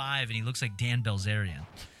 6'5", and he looks like Dan Bilzerian.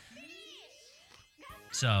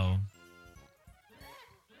 So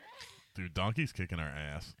Dude, Donkey's kicking our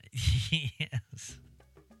ass. yes,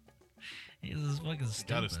 this is fucking He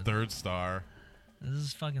got his stupid. 3rd star. This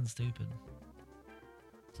is fucking stupid.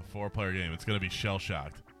 It's a 4-player game. It's going to be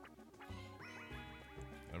shell-shocked.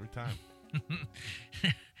 Every time.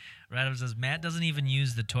 Radam says Matt doesn't even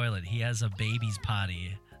use the toilet. He has a baby's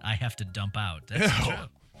potty. I have to dump out. That's Ew. true.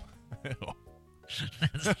 Ew.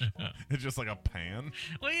 That's true. It's just like a pan.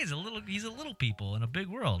 Well, he's a little people in a big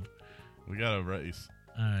world. We got to race.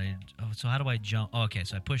 All right. Oh, so how do I jump? Oh, okay,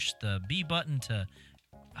 so I push the B button to.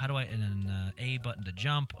 How do I? And then A button to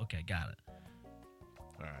jump. Okay, got it.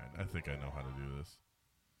 All right. I think I know how to do this.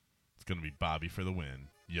 It's going to be Bobby for the win.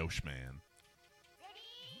 Yoshman.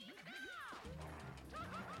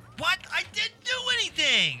 What? I didn't do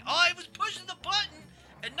anything. Oh, I was pushing the button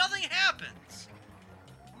and nothing happens.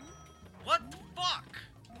 What the fuck,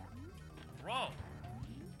 bro?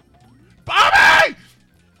 Bobby!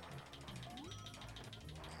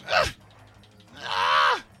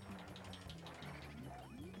 Ah!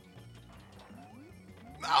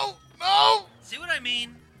 No! See what I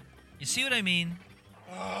mean? You see what I mean?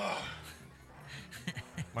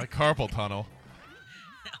 My carpal tunnel.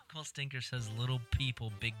 Alcohol Stinker says little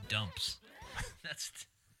people, big dumps. That's.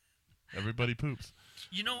 Everybody poops.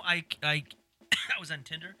 You know, I I was on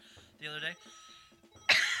Tinder the other day.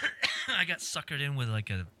 I got suckered in with like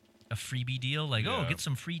a freebie deal, like Yeah. get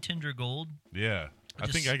some free Tinder Gold. Yeah. I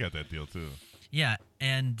Just- think I got that deal too. Yeah,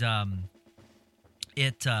 and there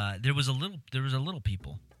was a little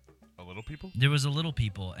people. A little people? There was a little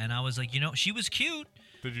people, and I was like, she was cute.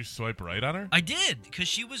 Did you swipe right on her? I did, because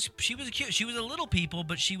she was cute. She was a little people,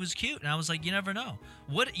 but she was cute, and I was like, you never know.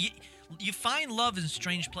 What you find love in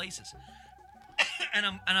strange places. And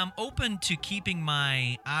I'm open to keeping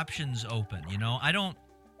my options open. I don't.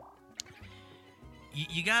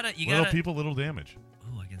 You gotta. Little people, little damage.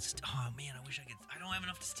 Ooh, I can. Oh man, I wish I could. I don't have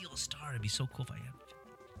enough to steal a star. It'd be so cool if I had.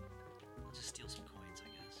 Just steal some coins, I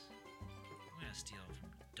guess. I'm gonna steal from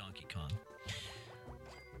Donkey Kong.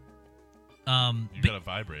 You gotta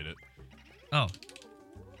vibrate it. Oh,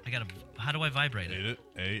 I gotta. How do I vibrate Hit it?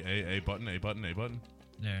 it. A button. A button. A button.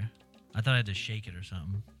 There. I thought I had to shake it or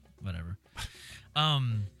something. Whatever. I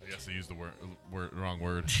guess I used the wrong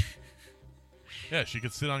word. Yeah, she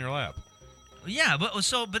could sit on your lap. Yeah, but that's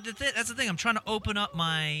the thing. I'm trying to open up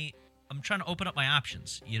my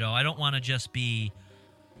options. You know, I don't want to just be.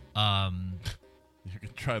 You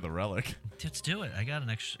can try the relic. Let's do it. I got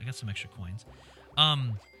some extra coins.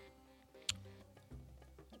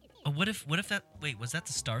 What if that? Wait, was that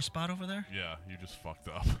the star spot over there? Yeah, you just fucked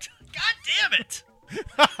up. God damn it!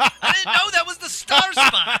 I didn't know that was the star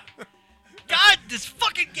spot. God, this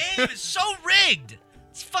fucking game is so rigged.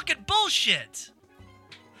 It's fucking bullshit.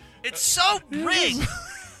 It's so rigged.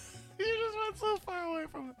 You just went so far away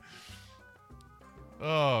from it.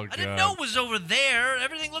 Oh, God. I didn't know it was over there.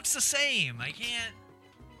 Everything looks the same. I can't.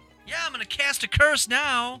 Yeah, I'm gonna cast a curse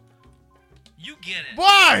now. You get it.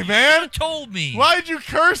 Why, man? You told me. Why'd you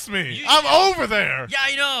curse me? You I'm should- over there. Yeah,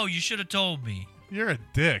 I know. You should have told me. You're a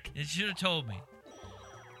dick. You should have told me.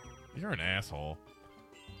 You're an asshole.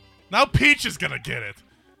 Now Peach is gonna get it.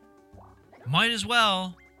 Might as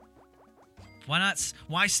well. Why not?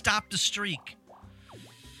 Why stop the streak?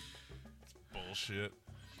 Bullshit.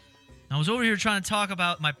 I was over here trying to talk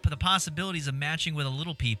about the possibilities of matching with a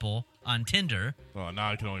little people on Tinder. Oh, now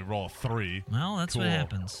I can only roll a 3. Well, that's Cool. what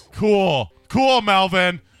happens. Cool,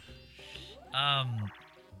 Melvin.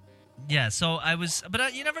 Yeah. So I was,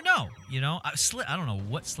 but you never know. You know, I don't know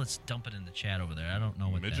what Slit's dumping in the chat over there. I don't know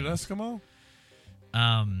what Midget that is. Eskimo.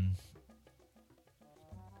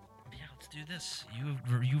 Yeah, let's do this.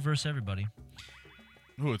 You versus everybody.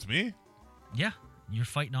 Who? It's me. Yeah, you're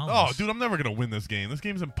fighting all of Oh, us. dude, I'm never gonna win this game. This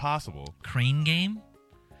game's impossible. Crane game.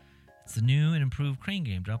 It's the new and improved crane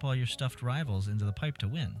game. Drop all your stuffed rivals into the pipe to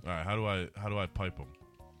win. All right, how do I pipe them?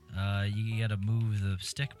 You gotta move the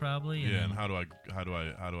stick probably. Yeah, and then- how do I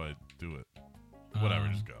do it? Whatever,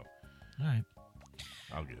 just go. All right.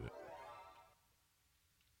 I'll get it.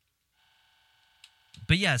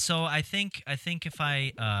 But yeah, so I think if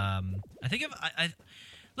I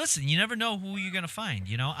listen, you never know who you're gonna find.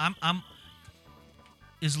 You know, I'm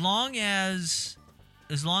as long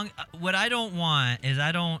what I don't want is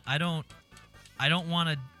I don't want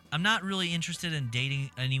to. I'm not really interested in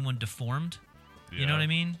dating anyone deformed. You know what I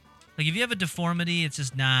mean? Like if you have a deformity, it's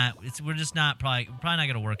just not. We're just not probably not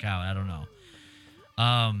gonna work out. I don't know.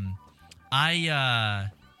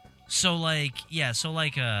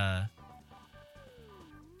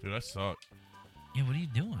 Dude, I suck. Yeah, what are you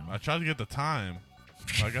doing? I tried to get the time.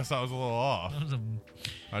 I guess I was a little off. That was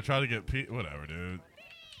I tried to get whatever, dude.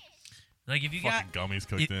 like if you Fucking got gummies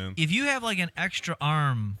cooked in. if you have like an extra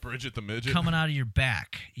arm Bridget the midget. coming out of your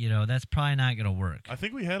back, you know, that's probably not gonna work. I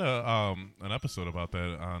think we had an episode about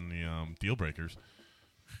that on the Deal Breakers.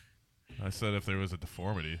 I said if there was a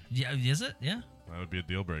deformity, Yeah, is it? Yeah. that would be a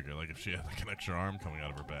deal breaker. Like if she had like an extra arm coming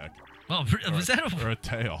out of her back, Well, was that? or a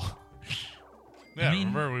tail. Yeah,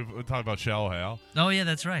 mean- remember we talked about Shallow Hal. Oh yeah,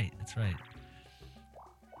 that's right. That's right.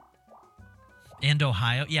 And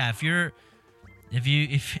Ohio, yeah. If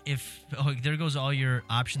there goes all your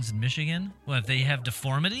options in Michigan. Well, if they have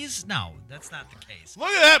deformities, no, that's not the case. Look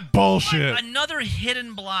at that bullshit. Another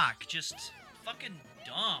hidden block, just fucking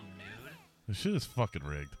dumb, dude. This shit is fucking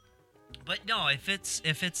rigged. But no, if it's a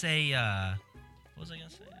what was I gonna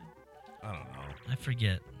say? I don't know. I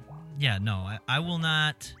forget. Yeah, no, I will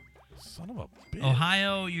not. Son of a bitch.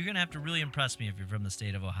 Ohio, you're gonna have to really impress me if you're from the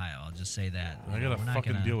state of Ohio. I'll just say that. I You know, gotta we're not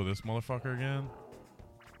fucking gonna- deal with this motherfucker again.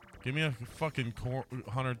 Give me a fucking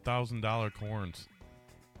 $100,000 corns.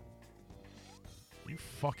 You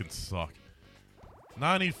fucking suck.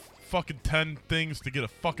 Now I need fucking 10 things to get a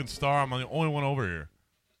fucking star. I'm the only one over here.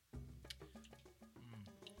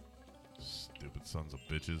 Stupid sons of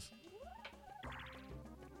bitches.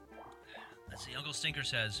 Let's see. Uncle Stinker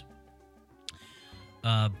says,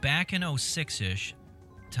 back in 06-ish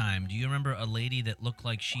time, do you remember a lady that looked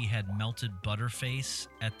like she had melted butterface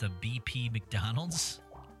at the BP McDonald's?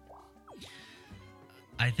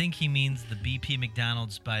 I think he means the BP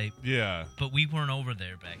McDonald's Yeah. but we weren't over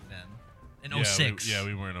there back then. In Yeah, 06.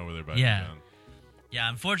 we weren't over there back Yeah. then. Yeah,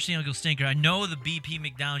 unfortunately, Uncle Stinker, I know the BP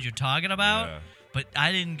McDonald's you're talking about, Yeah. but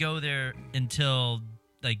I didn't go there until,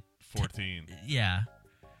 like, 14. yeah.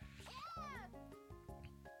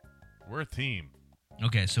 We're a team.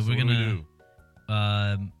 Okay, so we're what do we gonna. do?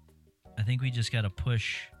 I think we just gotta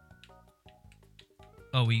push.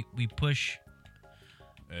 Oh, we push.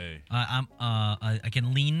 Hey. I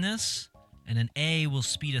can lean this, and then A will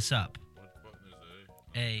speed us up. What button is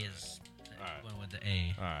A? A is Alright. one with the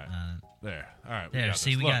A. Alright. There. All right. There, got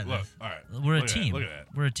see, this. we Look, got look. this. All right. We're a Look at that, team. Look at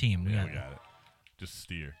that. We're a team. Yeah, got we got it. Just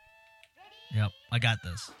steer. Yep, I got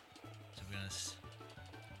this. So we're gonna.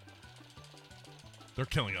 They're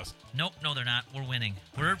killing us. Nope, no, they're not. We're winning.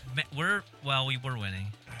 We were winning.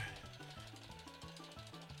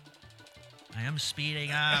 I am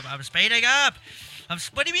speeding up. I'm speeding up.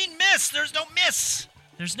 What do you mean miss? There's no miss.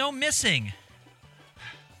 There's no missing.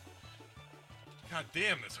 God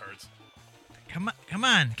damn, this hurts. Come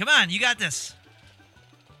on. You got this.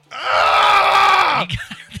 Ah! You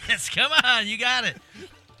got this. Come on, you got it.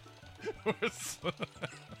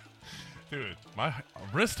 Dude, my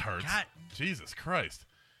wrist hurts. God. Jesus Christ.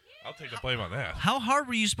 I'll take the blame on that. How hard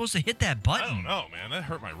were you supposed to hit that I button? don't know, man. That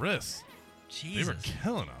hurt my wrists. Jesus. They were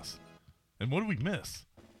killing us. And what did we miss?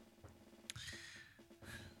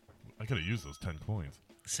 I could have used those 10 coins.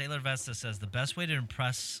 Sailor Vesta says the best way to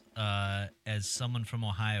impress as someone from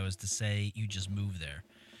Ohio is to say you just moved there.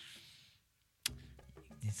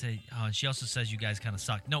 You say, and she also says you guys kind of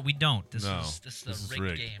suck. No, we don't. This is a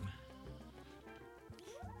rigged game.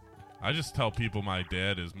 I just tell people my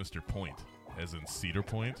dad is Mr. Point, as in Cedar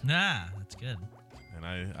Point, Nah, that's good.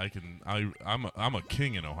 and I'm a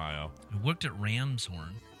king in Ohio. We worked at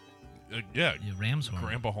Ramshorn. Yeah, Ramshorn.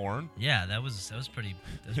 Grandpa Horn. Yeah, that was pretty.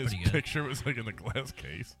 That's His pretty good. picture was like in the glass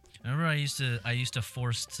case. Remember, I used to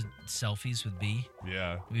force selfies with B.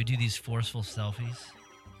 Yeah, We would do these forceful selfies.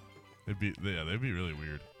 they'd be really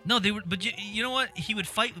weird. No, they were. But you know what? He would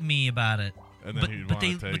fight with me about it. And then he'd wanna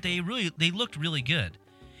take them. They looked really good.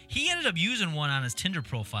 He ended up using one on his Tinder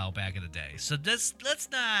profile back in the day. So let's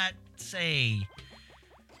not say.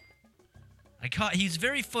 He's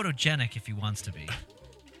very photogenic if he wants to be.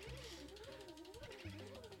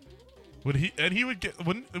 He would get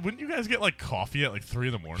wouldn't you guys get like coffee at like 3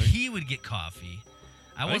 a.m? He would get coffee.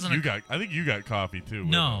 I think you got coffee too.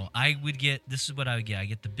 No, I would get. This is what I would get. I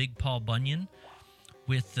get the Big Paul Bunyan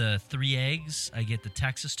with the 3 eggs. I get the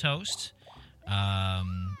Texas toast,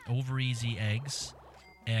 over easy eggs,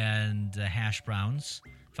 and hash browns.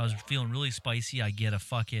 If I was feeling really spicy, I get a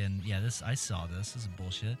fucking I saw this. This is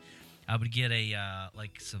bullshit. I would get a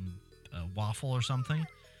some waffle or something.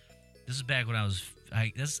 This is back when I was.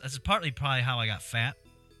 That's partly probably how I got fat.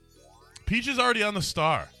 Peach is already on the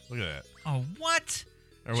star. Look at that. Oh, what?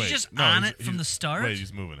 Or She's wait, just no, on he's- it from the start? Wait,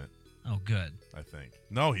 he's moving it. Oh, good. I think.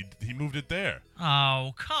 No, he moved it there.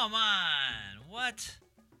 Oh, come on. What?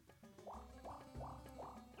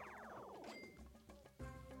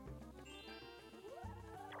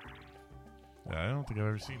 Yeah, I don't think I've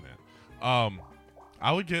ever seen that.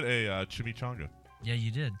 I would get a chimichanga. Yeah,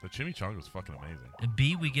 you did. The chimichanga was fucking amazing. And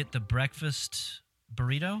B, we get the breakfast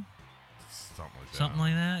burrito? Something like that. Something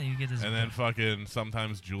like that? You get this. And then fucking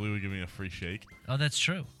sometimes Julie would give me a free shake. Oh, that's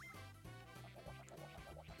true.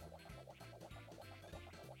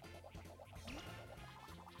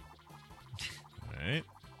 All right.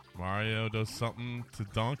 Mario does something to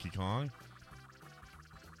Donkey Kong.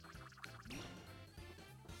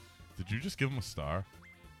 Did you just give him a star?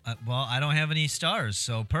 Well, I don't have any stars,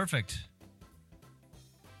 so perfect.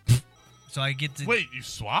 So I get to. Wait, you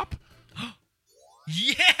swap?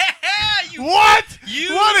 Yeah! You What?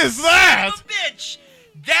 You What is that? son of a bitch!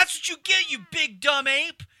 That's what you get, you big dumb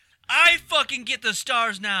ape! I fucking get the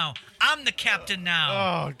stars now. I'm the captain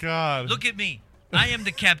now. Oh, God. Look at me. I am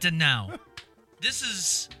the captain now. This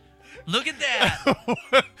is. Look at that.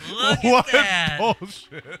 Look What at that.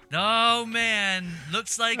 bullshit. Oh, man.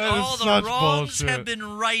 Looks like That is all the such wrongs bullshit. have been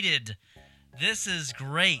righted. This is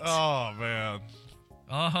great. Oh, man.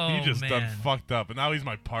 Oh, He just man. done fucked up. And now he's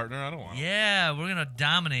my partner. I don't want him. Yeah, we're going to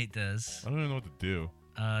dominate this. I don't even know what to do.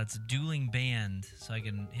 It's a dueling band, so I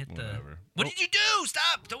can hit the. Whatever. What Oh. did you do?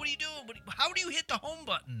 Stop! What are you doing? How do you hit the home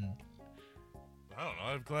button? I don't know.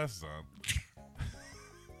 I have glasses on.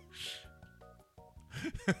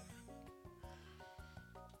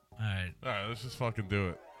 All right. All right, let's just fucking do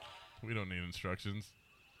it. We don't need instructions.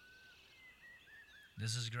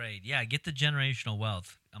 This is great. Yeah, get the generational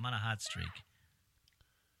wealth. I'm on a hot streak.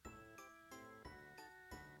 Dude,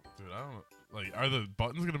 I don't like. Are the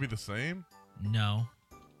buttons gonna be the same? No.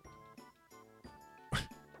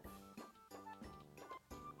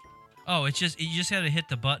 Oh, it's just you just got to hit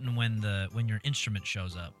the button when your instrument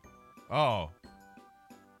shows up. Oh,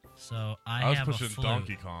 So I I was have a pushing flute.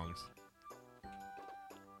 Donkey Kongs.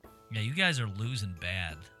 Yeah, you guys are losing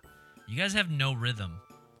bad. You guys have no rhythm.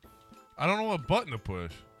 I don't know what button to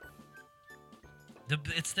push.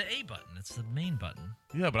 It's the A button. It's the main button.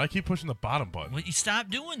 Yeah, but I keep pushing the bottom button. Well, you stop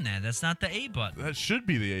doing that. That's not the A button. That should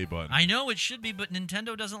be the A button. I know it should be, but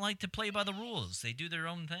Nintendo doesn't like to play by the rules. They do their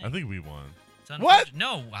own thing. I think we won. It's What? unfortunate.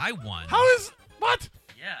 No, I won. How is what?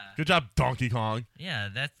 Yeah. Good job, Donkey Kong. Yeah,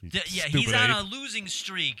 he's stupid on ape. a losing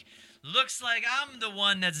streak. Looks like I'm the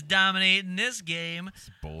one that's dominating this game. It's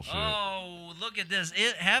bullshit. Oh, look at this.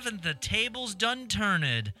 Haven't the tables done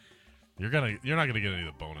turned? You're not gonna get any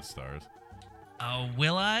of the bonus stars. Oh,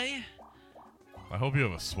 will I? I hope you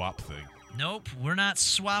have a swap thing. Nope, we're not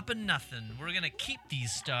swapping nothing. We're going to keep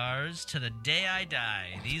these stars to the day I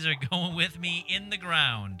die. These are going with me in the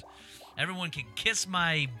ground. Everyone can kiss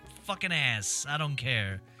my fucking ass. I don't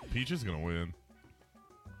care. Peach is gonna win.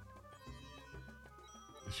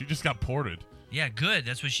 She just got ported. Yeah, good.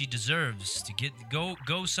 That's what she deserves. To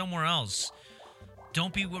go somewhere else.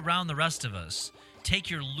 Don't be around the rest of us. Take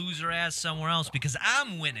your loser ass somewhere else because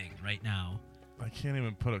I'm winning right now. I can't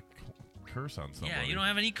even put a curse on somebody. Yeah, you don't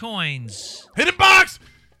have any coins. Hidden box!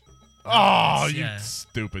 Oh, you Yeah.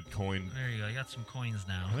 stupid coin. There you go. I got some coins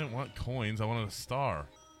now. I didn't want coins. I wanted a star.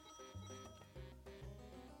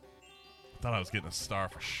 Thought I was getting a star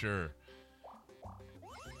for sure.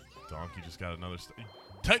 Donkey just got another star.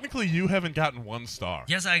 Technically, you haven't gotten one star.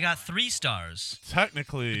 Yes, I got 3 stars.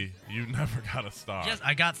 Technically, you never got a star. Yes,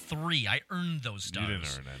 I got 3. I earned those stars. You didn't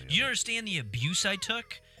earn any of Do you them. understand the abuse I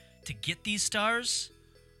took to get these stars?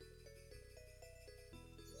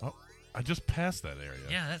 Oh, I just passed that area.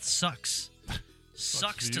 Yeah, that sucks.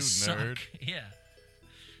 Sucks for to you, suck. nerd. Yeah.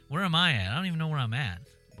 Where am I at? I don't even know where I'm at.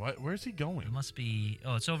 What? Where's he going? It must be...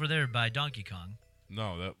 Oh, it's over there by Donkey Kong.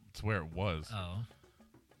 No, that's where it was. Oh.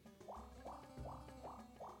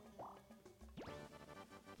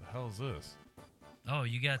 The hell is this? Oh,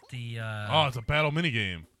 you got the... Oh, it's a battle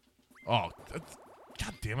minigame. Oh,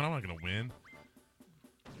 God damn it, I'm not going to win.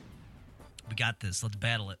 We got this. Let's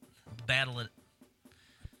battle it. Battle it.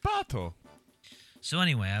 Battle. So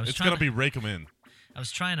anyway, I was It's trying going to be rake 'em in. I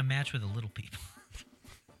was trying to match with the little people.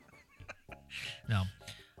 No.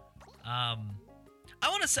 I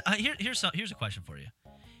want to say here's a question for you.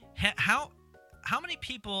 How many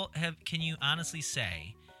people can you honestly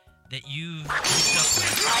say that you've hooked up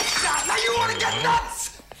with? Now you want to get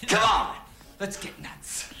nuts? Come on, let's get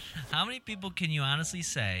nuts. How many people can you honestly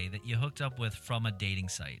say that you hooked up with from a dating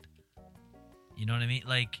site? You know what I mean?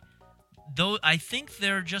 Like, though I think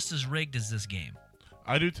they're just as rigged as this game.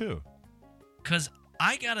 I do too. Because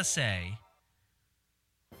I gotta say,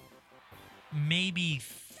 maybe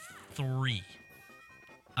 3.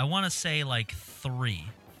 I want to say like 3.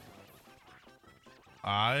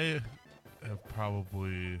 I have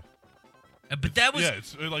probably... But that was... Yeah,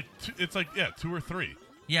 it's like 2 or 3.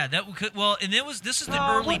 Yeah, that could, well, and this is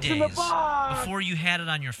the early days before you had it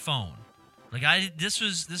on your phone. Like this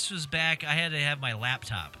was back. I had to have my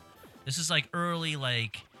laptop. This is like early,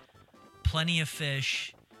 like Plenty of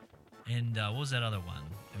Fish, and what was that other one?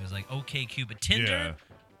 It was like OkCupid, Tinder. Yeah.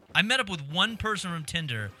 I met up with one person from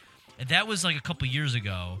Tinder, and that was like a couple years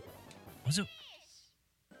ago. Was it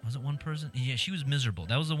one person? Yeah, she was miserable.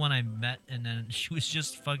 That was the one I met, and then she was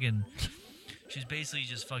just fucking. She was basically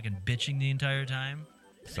just fucking bitching the entire time.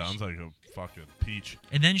 Sounds like a fucking peach.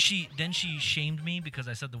 And then she shamed me because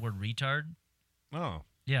I said the word retard. Oh.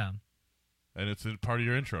 Yeah, And it's a part of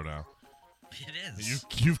your intro now. it is.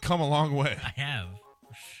 You've come a long way. I have.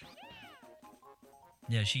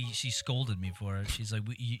 Yeah, she scolded me for it. She's like,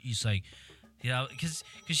 he's like, you know, because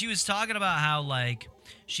she was talking about how like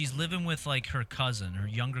she's living with like her cousin, her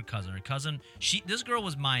younger cousin. Her cousin, this girl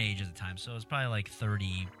was my age at the time, so it was probably like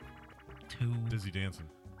 32. Dizzy dancing.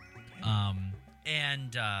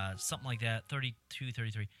 And something like that, 32,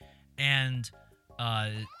 33. And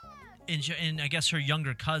I guess her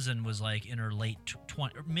younger cousin was like in her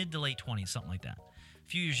mid to late 20s, something like that. A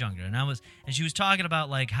few years younger. And she was talking about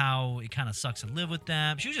like how it kind of sucks to live with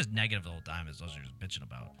them. She was just negative the whole time, as she was bitching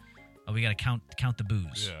about. Oh, we got to count the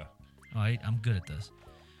booze. Yeah. All right, I'm good at this.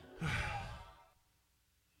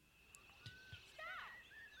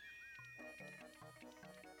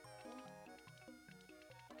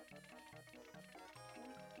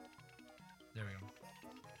 There we go.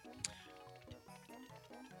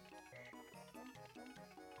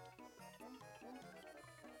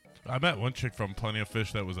 I met one chick from Plenty of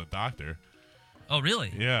Fish that was a doctor. Oh,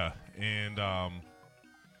 really? Yeah. And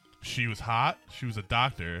she was hot. She was a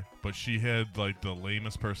doctor, but she had like the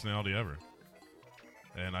lamest personality ever.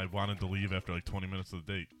 And I wanted to leave after like 20 minutes of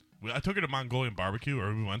the date. I took her to Mongolian barbecue,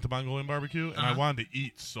 or we went to Mongolian barbecue, and I wanted to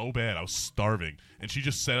eat so bad. I was starving. And she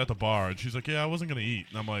just sat at the bar, and she's like, yeah, I wasn't going to eat.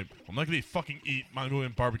 And I'm like, I'm not going to eat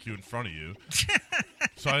Mongolian barbecue in front of you.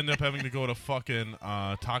 So I ended up having to go to fucking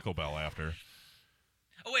Taco Bell after.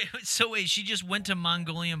 Oh, wait, she just went to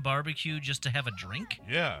Mongolian barbecue just to have a drink?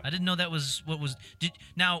 Yeah. I didn't know that was what was...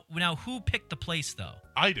 Now, who picked the place, though?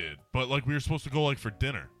 I did, but like we were supposed to go like for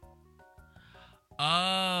dinner.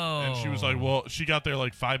 Oh. And she was like, well, she got there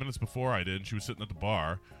like 5 minutes before I did, and she was sitting at the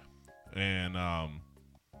bar. And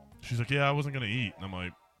she's like, yeah, I wasn't going to eat. And I'm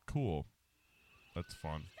like, cool. That's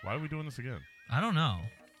fun. Why are we doing this again? I don't know.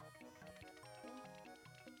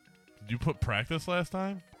 Did you put practice last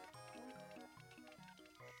time?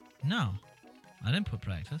 No, I didn't put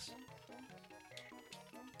practice.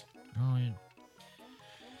 Oh,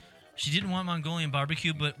 she didn't want Mongolian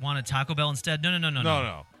barbecue, but wanted Taco Bell instead. No.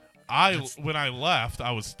 No. When I left,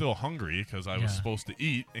 I was still hungry because I was supposed to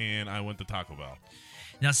eat, and I went to Taco Bell.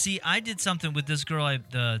 Now, see, I did something with this girl,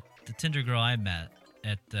 the Tinder girl I met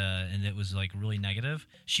and it was like really negative.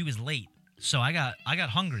 She was late, so I got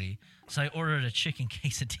hungry, so I ordered a chicken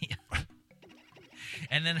quesadilla.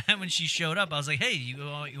 And then when she showed up, I was like, "Hey,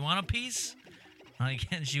 you want a piece?"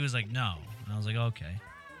 And she was like, "No." And I was like, "Okay,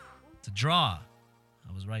 it's a draw."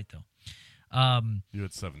 I was right though. You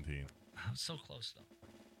had 17. I was so close though.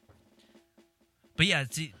 But yeah,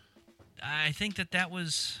 see, I think that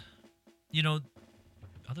was,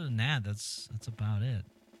 other than that, that's about it.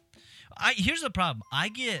 Here's the problem. I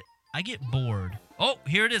get bored. Oh,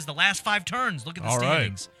 here it is. The last 5 turns. Look at the All right.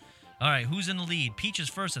 standings. All right, who's in the lead? Peach is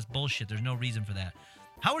first. That's bullshit. There's no reason for that.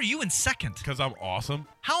 How are you in second? Because I'm awesome.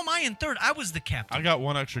 How am I in third? I was the captain. I got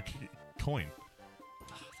 1 extra coin.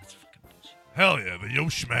 Oh, that's fucking bullshit. Hell yeah, the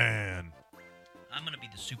Yosh Man. I'm going to be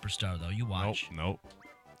the superstar, though. You watch. Nope.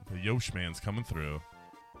 The Yosh Man's coming through.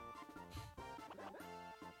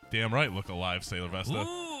 Damn right, look alive, Sailor Vesta.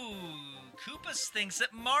 Ooh, Koopas thinks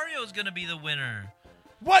that Mario's going to be the winner.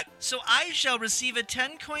 What? So I shall receive a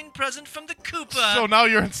 10-coin present from the Koopa. So now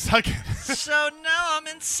you're in second. So now I'm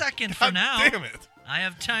in second for God now. damn it. I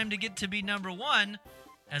have time to get to be number 1,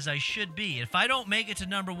 as I should be. If I don't make it to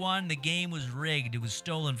number 1, the game was rigged. It was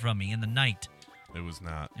stolen from me in the night. It was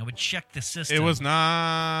not. I would check the system. It was not.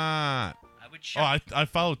 I would check. Oh, I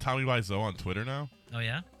follow Tommy Wiseau on Twitter now. Oh,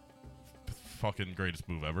 yeah? Fucking greatest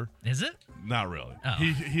move ever. Is it? Not really. Oh.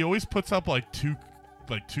 He always puts up like two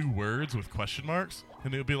words with question marks,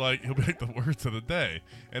 and he'll be like the words of the day,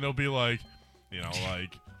 and it'll be like,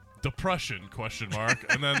 like depression question mark,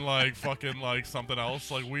 and then like fucking like something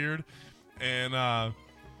else like weird, and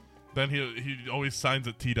then he always signs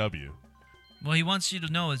it TW. Well, he wants you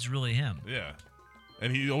to know it's really him. Yeah,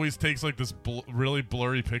 and he always takes like this really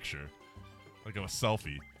blurry picture, like of a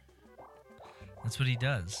selfie. That's what he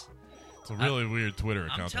does. It's a really weird Twitter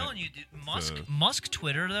account. I'm telling you, dude, Musk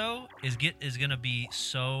Twitter though is gonna be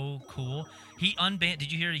so cool. He unbanned.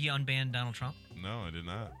 Did you hear he unbanned Donald Trump? No, I did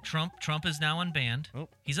not. Trump is now unbanned. Oh.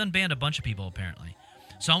 He's unbanned a bunch of people apparently.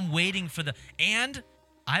 So I'm waiting for and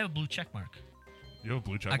I have a blue check mark. You have a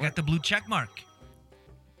blue check I mark? got the blue check mark.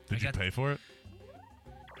 Did you pay for it?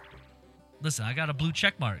 Listen, I got a blue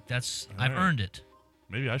check mark. I've right. earned it.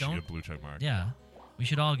 Maybe I should get blue check mark. Yeah, we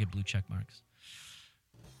should all get blue check marks.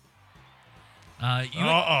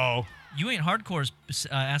 You ain't hardcore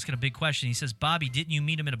asking a big question. He says, Bobby, didn't you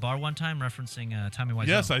meet him at a bar one time, referencing Tommy Wiseau?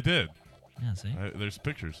 Yes, I did. Yeah, see? There's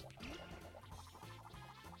pictures.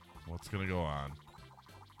 What's gonna go on?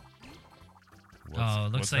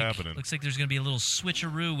 Looks happening? Looks like there's gonna be a little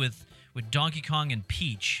switcheroo with Donkey Kong and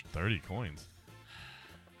Peach. 30 coins.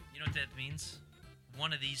 You know what that means?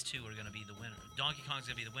 One of these two are gonna be the winner. Donkey Kong's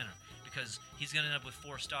gonna be the winner because he's gonna end up with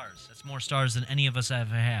 4 stars. That's more stars than any of us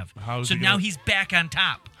ever have. So now he's back on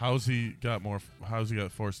top. How's he got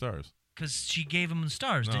 4 stars? Because she gave him the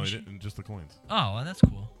stars, no, didn't she? Didn't, just the coins. Oh, well, that's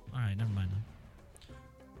cool. All right, never mind then.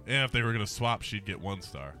 And if they were gonna swap, she'd get 1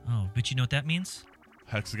 star. Oh, but you know what that means?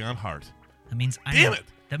 Hexagon heart. That means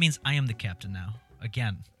That means I am the captain now.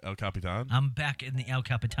 Again. El Capitan? I'm back in the El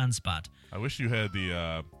Capitan spot. I wish you had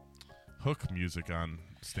the hook music on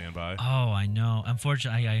standby. Oh, I know.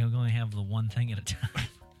 Unfortunately, I only have the one thing at a time.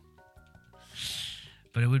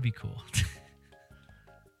 But it would be cool.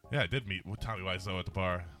 Yeah, I did meet with Tommy Wiseau at the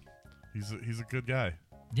bar. He's a good guy.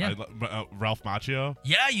 Yeah. Ralph Macchio.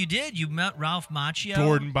 Yeah, you did. You met Ralph Macchio.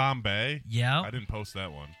 Gordon Bombay. Yeah. I didn't post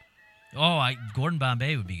that one. Oh, Gordon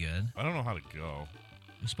Bombay would be good. I don't know how to go.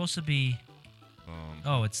 It's supposed to be...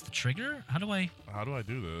 it's the trigger? How do I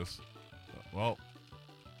do this? Well...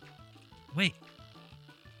 Wait.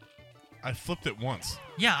 I flipped it once.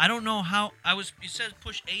 Yeah, I don't know how... You said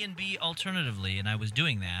push A and B alternatively, and I was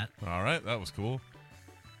doing that. All right, that was cool.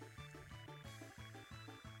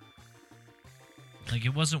 Like,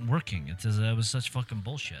 it wasn't working. It was such fucking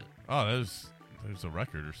bullshit. Oh, there's a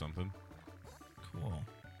record or something. Cool.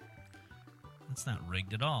 That's not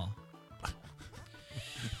rigged at all.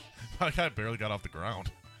 That guy barely got off the ground.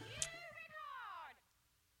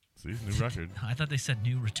 See, new record. I thought they said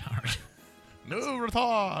new retard. New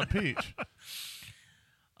retard, Peach.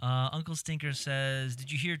 Uncle Stinker says,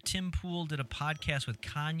 did you hear Tim Pool did a podcast with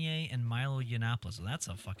Kanye and Milo Yiannopoulos? Well, that's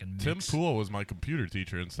a fucking mix. Tim Pool was my computer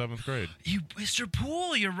teacher in 7th grade. Mr.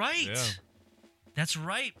 Pool, you're right. Yeah. That's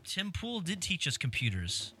right. Tim Pool did teach us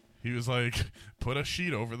computers. He was like, put a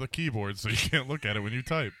sheet over the keyboard so you can't look at it when you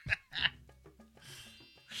type.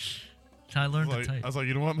 That's how I learned to type. I was like,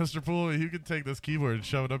 you know what, Mr. Pool? You can take this keyboard and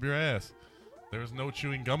shove it up your ass. There was no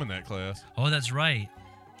chewing gum in that class. Oh, that's right.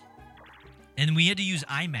 And we had to use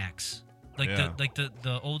IMAX.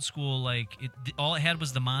 The old school, all it had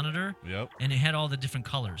was the monitor. Yep. And it had all the different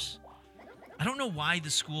colors. I don't know why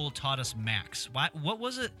the school taught us Max. What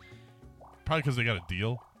was it? Probably because they got a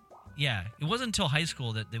deal. Yeah, it wasn't until high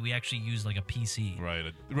school that we actually used like a PC. Right.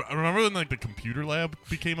 Remember when the computer lab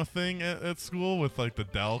became a thing at school with the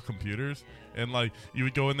Dell computers, and you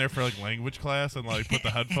would go in there for language class and put the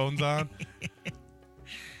headphones on.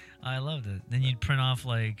 I loved it. Then you'd print off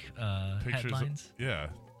Pictures headlines.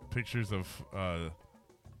 Pictures of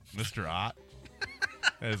Mr. Ott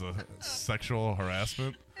as a sexual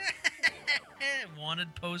harassment.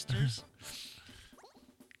 Wanted posters.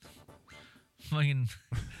 Fucking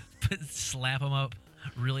slap them up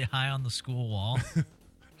really high on the school wall.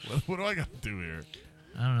 What do I got to do here?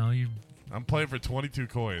 I don't know. I'm playing for 22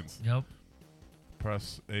 coins. Yep.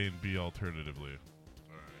 Press A and B alternatively.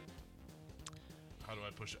 All right. How do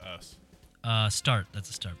I push S? Start. That's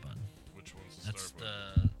a start button. Which one's the That's start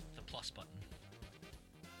button? the plus button.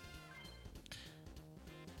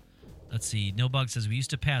 Let's see. No Bug says, we used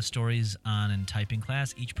to pass stories on in typing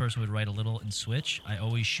class. Each person would write a little and switch. I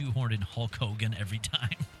always shoehorned in Hulk Hogan every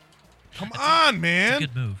time. Come on, man. That's a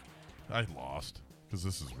good move. I lost because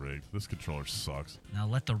this is rigged. This controller sucks. Now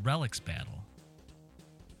let the relics battle.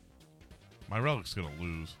 My relic's going to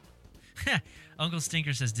lose. Uncle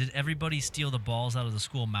Stinker says, did everybody steal the balls out of the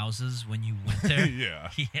school mouses when you went there?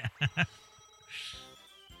 Yeah. Yeah.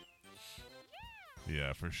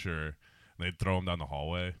 Yeah, for sure. They'd throw them down the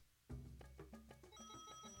hallway.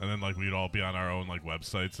 And then, we'd all be on our own,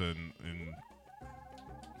 websites in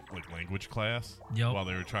language class. Yep. While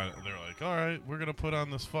they were like, all right, we're going to put on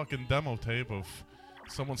this fucking demo tape of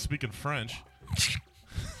someone speaking French.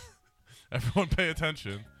 Everyone pay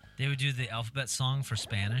attention. They would do the alphabet song for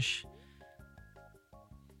Spanish.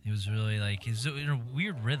 It was really it was in a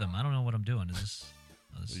weird rhythm. I don't know what I'm doing. Is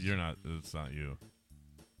this? You're not. It's not you.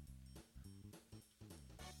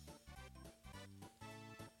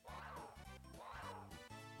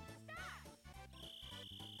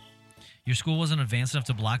 Your school wasn't advanced enough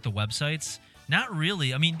to block the websites? Not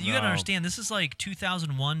really. I mean, you got to understand, this is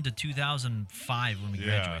 2001 to 2005 when we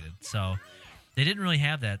graduated. So they didn't really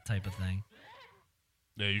have that type of thing.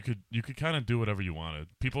 Yeah, you could kind of do whatever you wanted.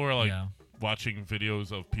 People were watching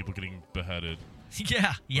videos of people getting beheaded.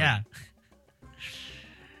 Yeah.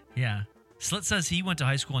 Yeah. Slit says he went to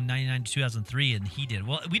high school in 99 to 2003, and he did.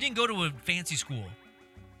 Well, we didn't go to a fancy school.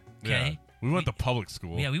 Okay? Yeah, we went to public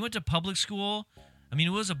school. Yeah, we went to public school. I mean,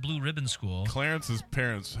 it was a blue ribbon school. Clarence's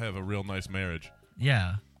parents have a real nice marriage.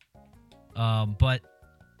 Yeah. But,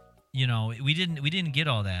 we didn't get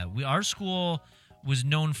all that. Our school was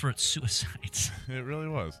known for its suicides. It really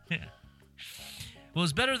was. Yeah. Well, it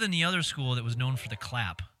was better than the other school that was known for the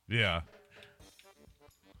clap. Yeah.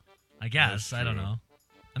 I guess. I don't know.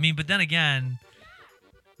 I mean, but then again,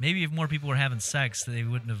 maybe if more people were having sex, they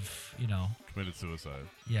wouldn't have, committed suicide.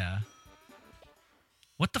 Yeah.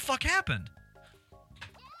 What the fuck happened?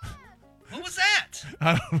 What was that?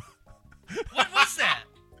 I don't know. What was that?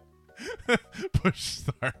 Push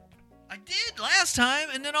start. I did last time,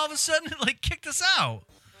 and then all of a sudden it kicked us out.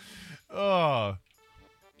 Oh.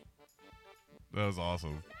 That was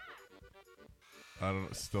awesome.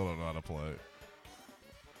 Still don't know how to play.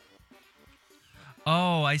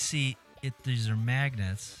 Oh, I see. These are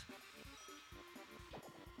magnets.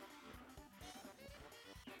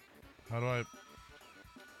 How do I...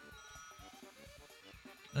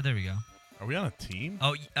 Oh, there we go. Are we on a team?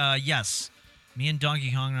 Oh, yes. Me and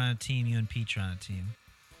Donkey Kong are on a team. You and Peach are on a team.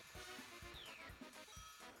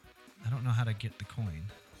 I don't know how to get the coin.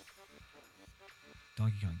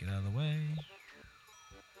 Donkey Kong, get out of the way.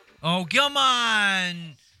 Oh, come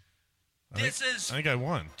on! I think I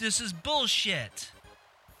won. This is bullshit.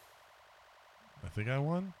 I think I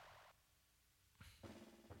won.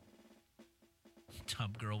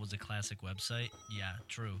 Tub Girl was a classic website. Yeah,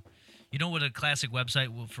 true. You know what a classic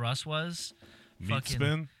website for us was? Meat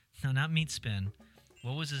Spin? No, not Meat Spin.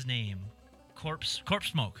 What was his name? Corpse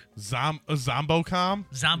Smoke. Zombocom?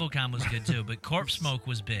 Zombocom was good too, but Corpse Smoke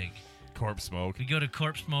was big. Corpse Smoke. You go to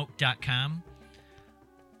corpsesmoke.com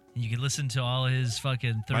and you can listen to all his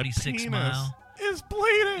fucking 36 My penis mile. is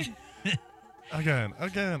bleeding. Again.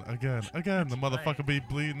 The motherfucker be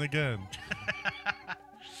bleeding again.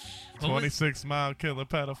 What was- 26-mile killer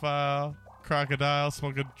pedophile. Crocodile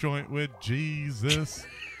smoke a joint with Jesus.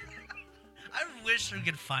 I wish we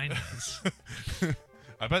could find this.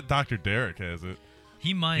 I bet Dr. Derek has it.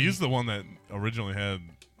 He might. He's the one that originally had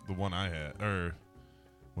the one I had, or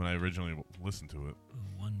when I originally listened to it.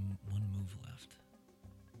 Ooh, one move left.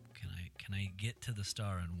 Can I get to the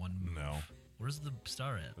star in one move? No. Where's the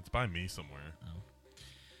star at? It's by me somewhere. Oh.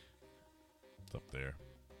 It's up there.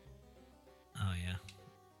 Oh yeah.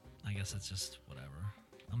 I guess it's just whatever.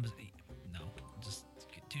 Just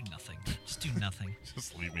do nothing. Just do nothing.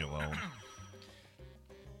 Just leave me alone.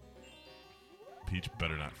 Peach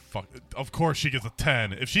better not fuck. Of course she gets a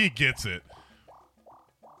 10. If she gets it.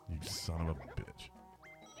 You son of a bitch.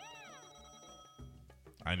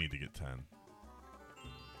 I need to get 10.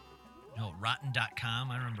 No,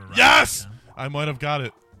 rotten.com. I remember rotten.com. Yes! I might have got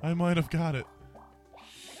it.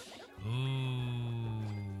 Ooh,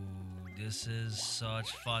 this is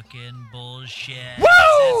such fucking bullshit.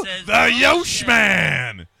 Woo! This is The bullshit. Yosh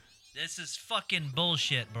Man! This is fucking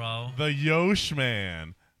bullshit, bro. The Yosh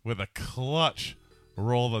Man with a clutch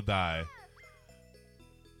roll the die.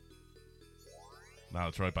 Now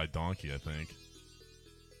it's right by Donkey, I think.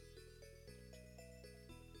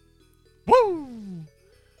 Woo!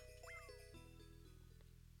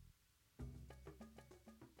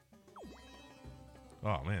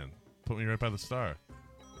 Oh, man. Put me right by the star.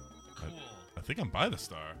 Cool. I think I'm by the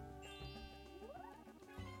star.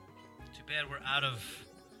 Too bad we're out of...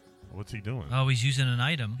 What's he doing? Oh, he's using an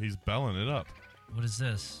item. He's belling it up. What is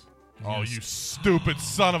this? He's Oh, gonna you s- stupid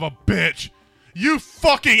son of a bitch! You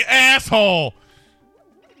fucking asshole!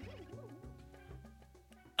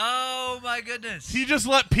 Oh, my goodness. He just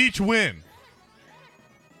let Peach win.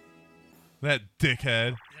 That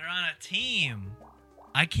dickhead. They're on a team.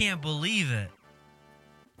 I can't believe it.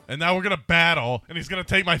 And now we're gonna battle, and he's gonna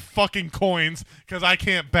take my fucking coins because I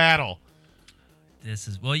can't battle. This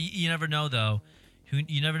is... Well, you never know, though.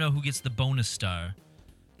 You never know who gets the bonus star.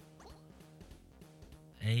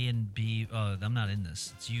 A and B... Oh, I'm not in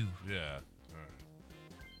this. It's you. Yeah.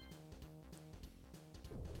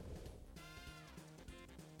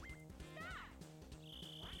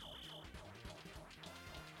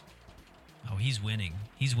 Oh, he's winning.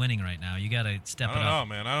 He's winning right now. You got to step I it don't know, up.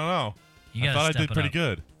 man. I don't know. You I gotta thought I step did it pretty up.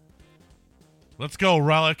 good. Let's go,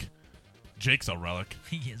 Relic. Jake's a relic.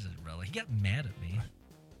 He is a relic. He got mad at me.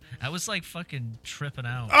 I was like fucking tripping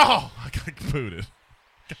out. Oh, I got booted.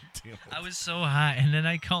 God damn it. I was so high, and then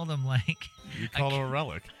I called him like... You call him a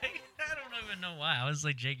relic. I don't even know why. I was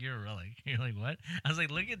like, Jake, you're a relic. You're like, what? I was like,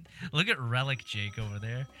 look at relic Jake over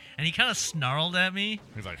there. And he kind of snarled at me.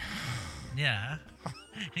 He's like, Yeah.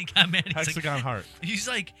 He got mad. He's hexagon like, heart. He's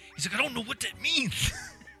like, I don't know what that means.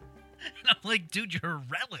 And I'm like, dude, you're a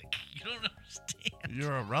relic. You don't understand.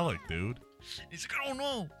 You're a relic, dude. He's like, I don't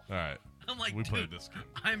know. All right. I'm like, We dude, played this game.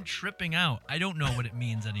 I'm tripping out. I don't know what it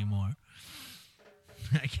means anymore.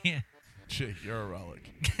 I can't. Jake, you're a relic.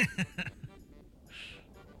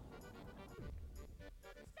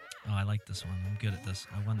 Oh, I like this one. I'm good at this.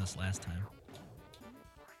 I won this last time.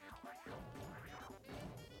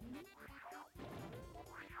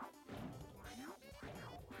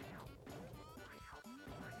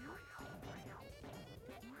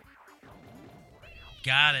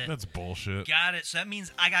 Got it. That's bullshit. Got it. So that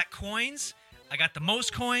means I got coins. I got the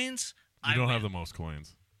most coins. You I don't win. have the most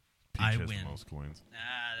coins. Peach I has win. the most coins.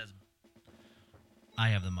 I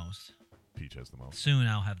have the most. Peach has the most. Soon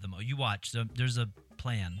I'll have the most. You watch. There's a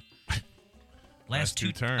plan. Last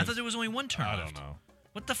two turns. I thought there was only one turn I left. don't know.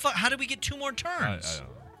 What the fuck? How did we get two more I turns? don't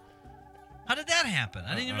know. How did that happen?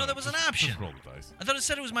 I didn't even know that was an option. Just roll the dice. I thought it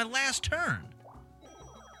said it was my last turn.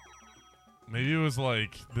 Maybe it was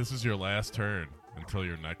like, this is your last turn until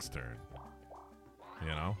your next turn. You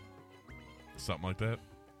know? Something like that.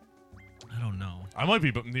 I don't know. I might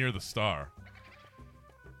be near the star.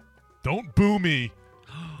 Don't boo me.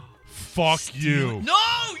 Fuck you. No!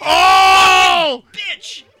 You Oh!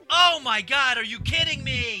 bitch! Oh my god, are you kidding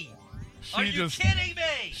me? Are you just kidding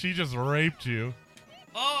me? she just raped you.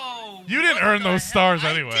 Oh. You didn't what earn the those hell? stars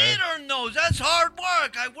I anyway. did earn those. That's hard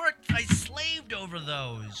work. I slaved over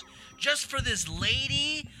those. Just for this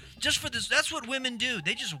lady. Just for this. That's what women do.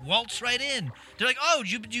 They just waltz right in. They're like, oh,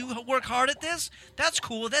 you work hard at this? That's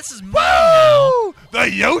cool. This is mine now. Woo!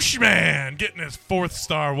 The Yosh Man getting his 4th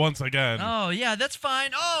star once again. Oh, yeah, that's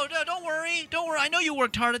fine. Oh, no, don't worry. Don't worry. I know you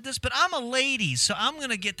worked hard at this, but I'm a lady, so I'm going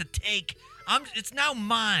to get to take. It's now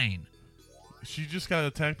mine. She just got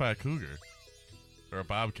attacked by a cougar. Or a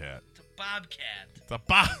bobcat. It's a bobcat. It's a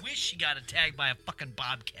I wish she got attacked by a fucking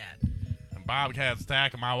bobcat. And bobcat's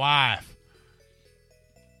attacking my wife.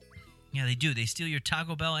 Yeah, they do. They steal your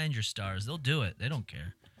Taco Bell and your stars. They'll do it. They don't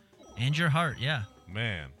care. And your heart, yeah.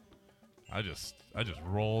 Man, I just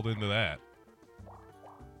rolled into that.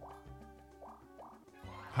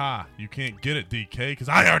 Ha, you can't get it, DK, because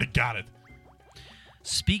I already got it.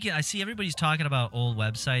 Speaking, I see everybody's talking about old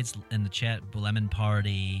websites in the chat, Lemon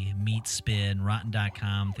Party, Meatspin,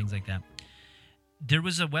 Rotten.com, things like that. There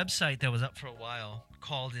was a website that was up for a while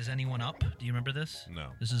called Is Anyone Up? Do you remember this? No.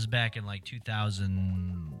 This is back in like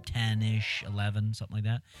 2010-ish, 11, something like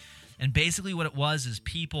that. And basically what it was is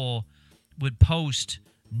people would post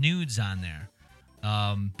nudes on there.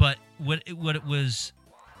 But what it was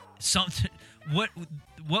something what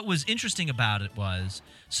was interesting about it was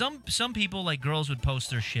some people, like girls, would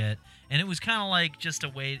post their shit, and it was kind of like just a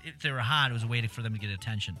way, if they were hot, it was a way for them to get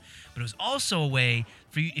attention. But it was also a way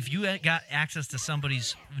for you, if you got access to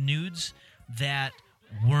somebody's nudes that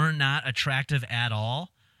were not attractive at all,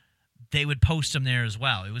 they would post them there as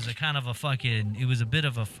well. It was a kind of a it was a bit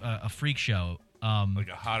of a freak show. Like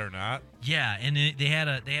a hot or not? Yeah, and they had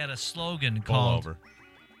a slogan Pull called. over.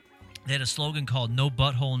 They had a slogan called "No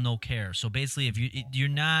butthole, no care." So basically, if you're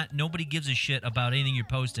not, nobody gives a shit about anything you're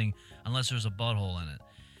posting unless there's a butthole in it,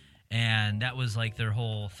 and that was like their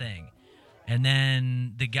whole thing. And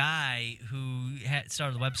then the guy who had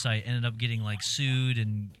started the website ended up getting like sued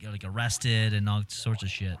and like arrested and all sorts of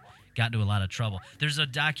shit. Got into a lot of trouble. There's a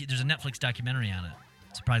Netflix documentary on it.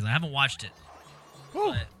 Surprisingly, I haven't watched it.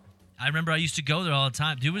 But I remember I used to go there all the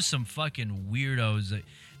time. There was some fucking weirdos.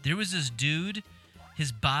 There was this dude.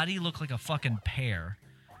 His body looked like a fucking pear,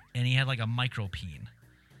 and he had like a micropene.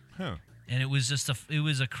 Huh. And it was just a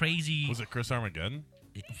crazy. Was it Chris Armageddon?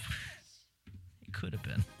 It could have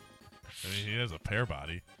been. I mean, he has a pear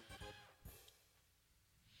body.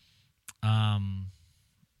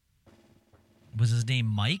 Was his name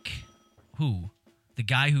Mike? Who? The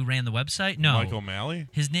guy who ran the website? No. Michael Malley?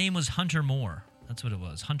 His name was Hunter Moore. That's what it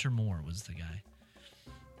was. Hunter Moore was the guy.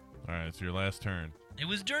 All right, it's your last turn. It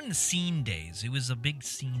was during the scene days. It was a big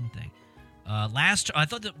scene thing. I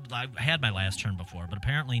thought that I had my last turn before, but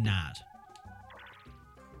apparently not.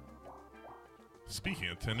 Speaking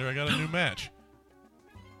of Tinder, I got a new match.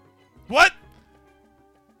 What?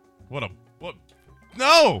 What?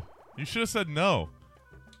 No! You should have said no.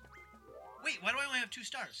 Wait, why do I only have 2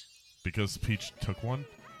 stars? Because Peach took one?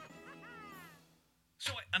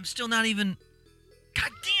 So I'm still not even... God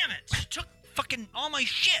damn it! She took fucking all my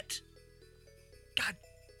shit! God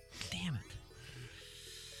damn it.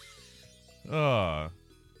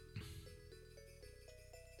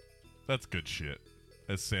 That's good shit,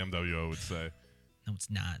 as Sam W.O. would say. No, it's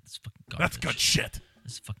not. It's fucking garbage. That's good shit.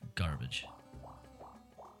 It's fucking garbage.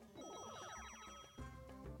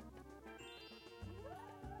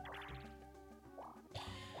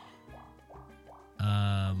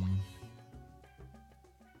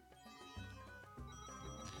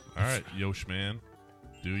 All right, Yosh man,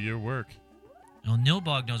 do your work. Oh,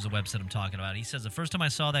 Nilbog knows the website I'm talking about. He says the first time I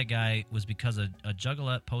saw that guy was because a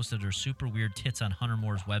juggalette posted her super weird tits on Hunter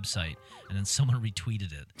Moore's website, and then someone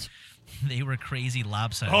retweeted it. They were crazy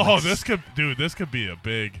lopsided. Oh, this could be a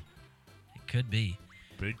big... It could be.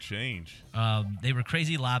 Big change. They were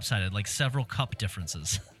crazy lopsided, like several cup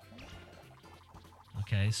differences.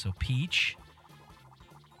 Okay, so Peach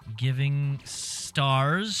giving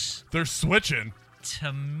stars... They're switching.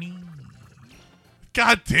 To me.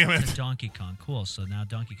 God damn it. To Donkey Kong. Cool, so now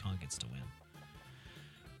Donkey Kong gets to win.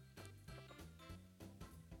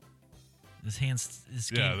 This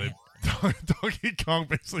game... Donkey Kong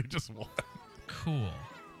basically just won. Cool.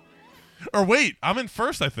 Or wait, I'm in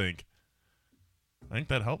first, I think. I think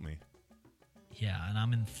that helped me. Yeah, and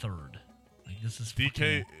I'm in third. Like, this is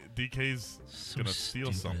DK's so gonna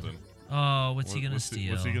steal stupid. something. Oh, what's he gonna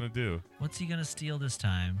steal? What's he gonna do? What's he gonna steal this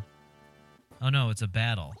time? Oh no, it's a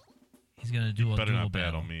battle. He's gonna do a better dual not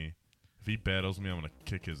battle. battle me. If he battles me, I'm gonna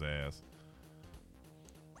kick his ass.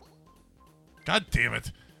 God damn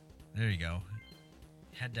it! There you go.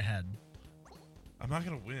 Head to head. I'm not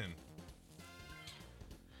gonna win.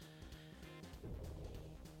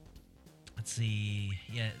 Let's see.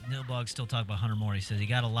 Yeah, Nilbog's still talking about Hunter Moore. He says he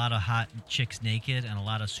got a lot of hot chicks naked and a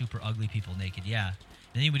lot of super ugly people naked. Yeah.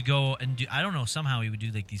 Then he would go and do, I don't know, somehow he would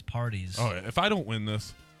do like these parties. Oh, if I don't win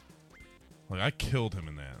this, like I killed him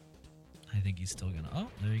in that. I think he's still gonna. Oh,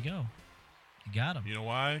 there you go. You got him. You know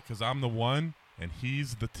why? Because I'm the 1 and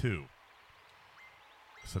he's the 2.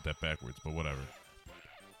 I said that backwards, but whatever.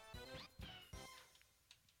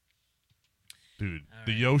 Dude, All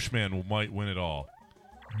the right. Yosh man might win it all.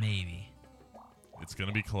 Maybe. It's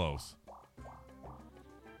gonna be close.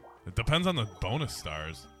 It depends on the bonus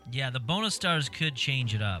stars. Yeah, the bonus stars could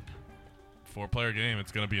change it up. 4-player game.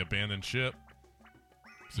 It's gonna be abandoned ship.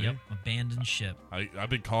 See? Yep, abandoned ship. I've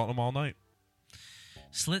been calling them all night.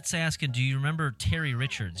 Slit's asking, do you remember Terry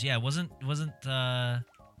Richards? Yeah, wasn't The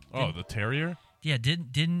Terrier? yeah,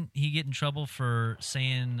 didn't he get in trouble for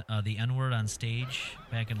saying the N-word on stage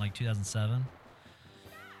back in like 2007?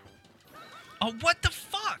 Oh, what the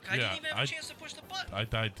fuck? I didn't even have a chance to push the button. I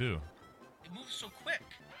died too. It moves so quick.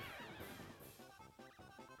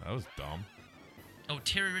 That was dumb. Oh,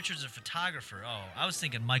 Terry Richards is a photographer. Oh, I was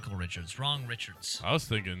thinking Michael Richards. Wrong Richards. I was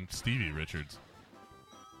thinking Stevie Richards.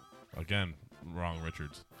 Again, wrong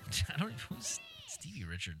Richards. I don't know who's Stevie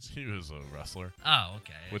Richards. He was a wrestler Oh,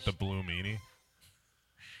 okay. with the blue meanie.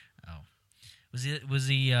 Oh. Was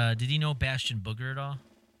he did he know Bastion Booger at all?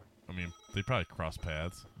 I mean, they probably crossed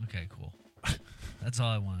paths. Okay, cool. That's all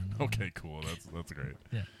I want to know. Okay, cool. That's great.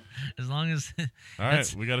 Yeah. As long as All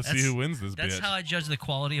right, we got to see who wins this That's bitch. how I judge the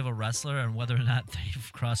quality of a wrestler and whether or not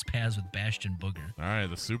they've crossed paths with Bastion Booger. All right,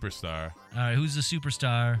 the superstar. All right, who's the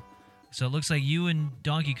superstar? So it looks like you and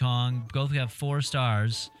Donkey Kong both have 4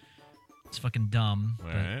 stars. It's fucking dumb, All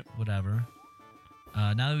but right. whatever.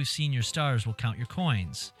 Now that we've seen your stars, we'll count your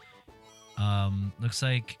coins. Looks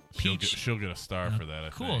like Peach. She'll get a star for that, I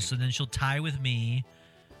Cool. think. So then she'll tie with me.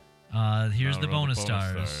 Here's the roll the bonus bonus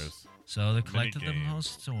stars. stars. So the collected the Minigame.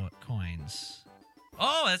 most coins.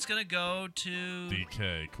 Oh, that's gonna go to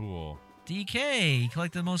DK, cool. DK. He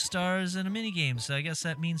collected the most stars in a minigame, so I guess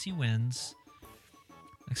that means he wins.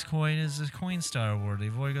 Next coin is a coin star award. The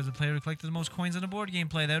award goes to the player who collected the most coins in a board game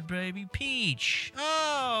play. That would be Peach.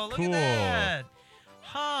 Oh, look Cool. at that.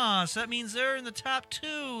 Huh, so that means they're in the top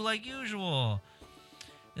 2, like usual.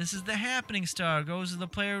 This is the happening star. Goes to the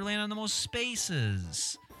player who landed on the most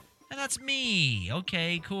spaces. And that's me.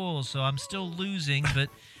 Okay, cool. So I'm still losing, but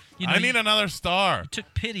you know, I need another star. you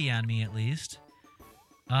took pity on me at least.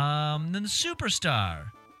 Then the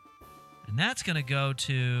superstar. And that's going to go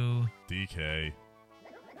to... DK.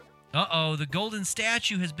 Uh-oh, the golden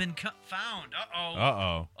statue has been found. Uh-oh.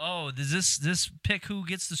 Uh-oh. Oh, does this pick who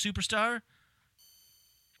gets the superstar?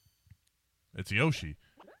 It's Yoshi.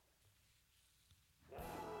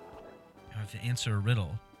 I have to answer a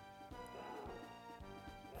riddle.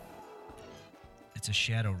 It's a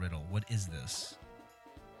shadow riddle. What is this?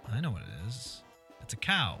 I know what it is. It's a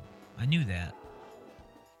cow. I knew that.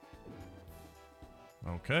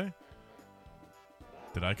 Okay.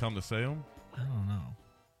 Did I come to say him? I don't know.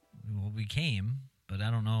 Well, we came, but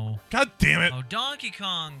I don't know. God damn it. Oh, Donkey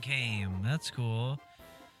Kong came. That's cool.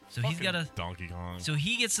 So he's got to... Donkey Kong. So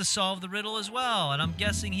he gets to solve the riddle as well, and I'm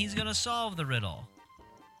guessing he's going to solve the riddle.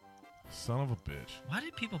 Son of a bitch. Why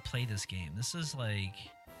did people play this game? This is like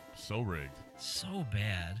So rigged. so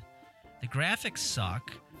bad. The graphics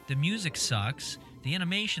suck. The music sucks. The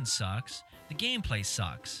animation sucks. The gameplay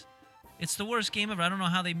sucks. It's the worst game ever. I don't know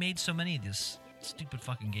how they made so many of this stupid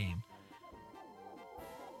fucking game.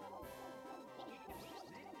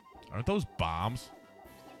 Aren't those bombs?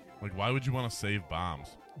 Like, why would you want to save bombs?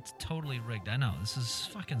 It's totally rigged. I know. This is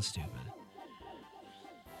fucking stupid.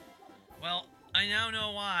 Well, I now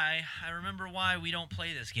know why. I remember why we don't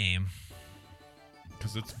play this game.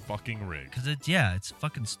 Because it's fucking rigged. Because it's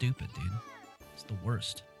fucking stupid, dude. It's the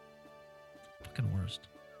worst. Fucking worst.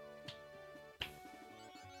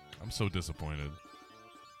 I'm so disappointed.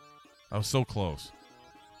 I was so close.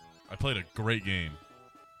 I played a great game.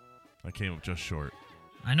 I came up just short.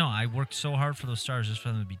 I know. I worked so hard for those stars just for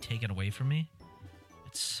them to be taken away from me.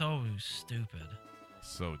 It's so stupid.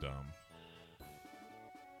 So dumb.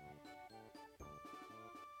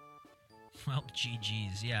 Well,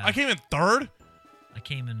 GG's. Yeah. I came in third? I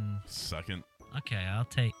came in... Second. Okay, I'll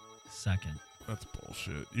take second. That's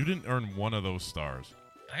bullshit. You didn't earn one of those stars.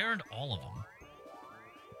 I earned all of them.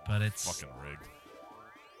 But it's Fucking rigged.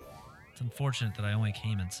 It's unfortunate that I only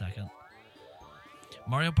came in second.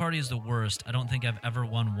 Mario Party is the worst. I don't think I've ever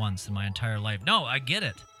won once in my entire life. No, I get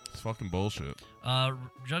it. It's fucking bullshit.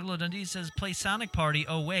 Juggalo Dundee says, play Sonic Party.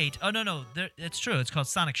 Oh, wait. Oh, no. It's true. It's called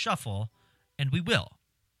Sonic Shuffle, and we will.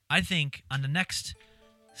 I think on the next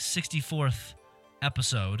 64th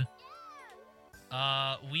episode,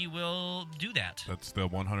 we will do that. That's the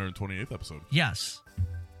 128th episode. Yes.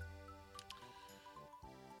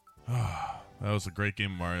 That was a great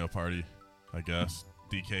game of Mario Party, I guess.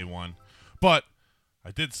 DK won. But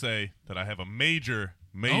I did say that I have a major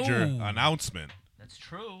announcement. That's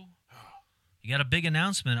true. You got a big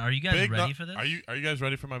announcement. Are you guys ready for this? Are you guys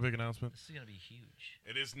ready for my big announcement? This is going to be huge.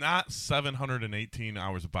 It is not 718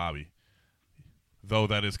 Hours of Bobby, though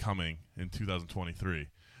that is coming in 2023.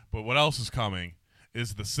 But what else is coming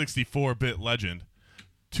is the 64-bit legend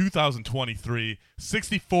 2023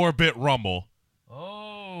 64-bit Rumble.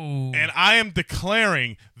 Oh. Oh. And I am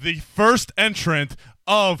declaring the first entrant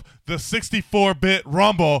of the 64-bit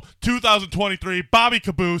Rumble 2023. Bobby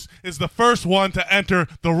Caboose is the first one to enter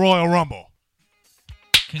the Royal Rumble.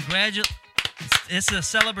 Congratulations. It's a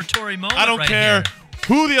celebratory moment. I don't right care here.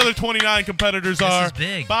 who the other 29 competitors This are. is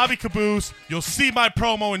big. Bobby Caboose, you'll see my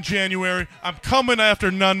promo in January. I'm coming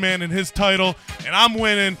after Nunman and his title, and I'm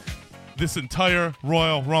winning this entire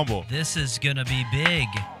Royal Rumble. This is going to be big.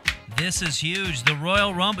 This is huge. The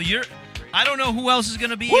Royal Rumble. I don't know who else is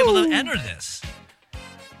going to be able to enter this.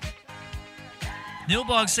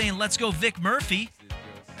 Nilbog's saying, let's go Vic Murphy.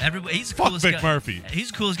 He's the Fuck coolest Vic guy. Murphy.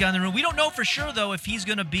 He's the coolest guy in the room. We don't know for sure, though, if he's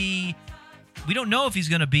going to be... We don't know if he's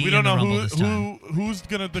going to be We in don't the know Rumble this time. who's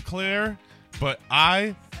going to declare, but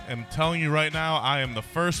I am telling you right now, I am the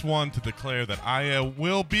first one to declare that I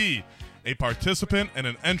will be a participant and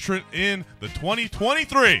an entrant in the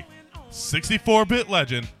 2023 64-bit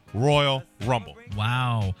Legend Royal Rumble.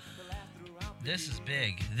 Wow. This is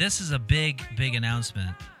big. This is a big, big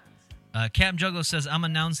announcement. Captain Juggalo says, I'm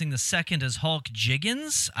announcing the second as Hulk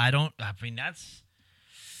Jiggins. That's...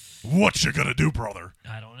 What you gonna do, brother?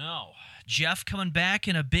 I don't know. Jeff coming back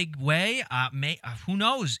in a big way. Who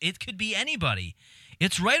knows? It could be anybody.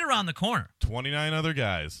 It's right around the corner. 29 other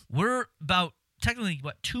guys. We're about, technically,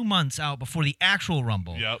 2 months out before the actual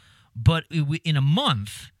Rumble. Yep. But in a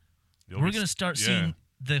month, You'll we're be- going to start yeah. seeing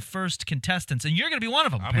the first contestants, and you're going to be one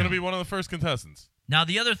of them. I'm going to be one of the first contestants. Now,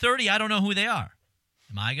 the other 30, I don't know who they are.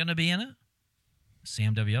 Am I going to be in it? Is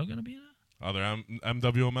Sam WO going to be in it? Are there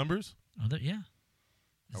MWO members? Yeah.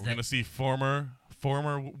 Is Are we that- going to see former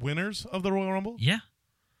winners of the Royal Rumble? Yeah.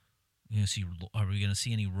 Are we going to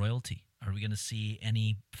see any royalty? Are we going to see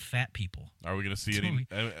any fat people? Are we going to see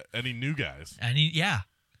any new guys? Yeah.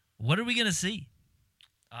 What are we going to see?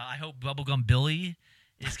 I hope Bubblegum Billy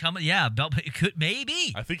is coming. Yeah, it could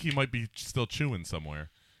maybe. I think he might be still chewing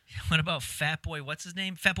somewhere. What about Fat Boy? What's his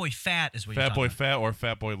name? Fat Boy Fat is what you're Fat talking Boy about. Fat or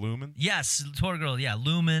Fat Boy Lumen? Yes, Tour Girl. Yeah,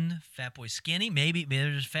 Lumen, Fat Boy Skinny. Maybe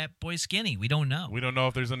there's Fat Boy Skinny. We don't know. We don't know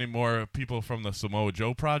if there's any more people from the Samoa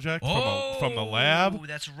Joe project from the lab. Oh,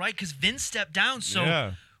 that's right, because Vince stepped down. So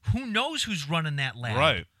Yeah. who knows who's running that lab?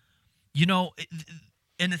 Right.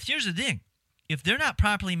 And here's the thing: if they're not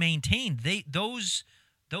properly maintained, those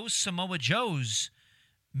Samoa Joes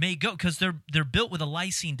may go because they're built with a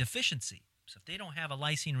lysine deficiency. So if they don't have a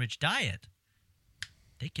lysine-rich diet,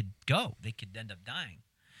 they could go. They could end up dying.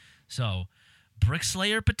 So, Brick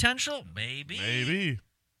Slayer potential? Maybe.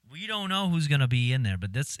 We don't know who's going to be in there, but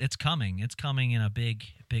it's coming. It's coming in a big,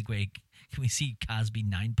 big way. Can we see Cosby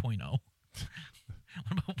 9.0?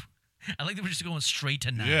 I like that we're just going straight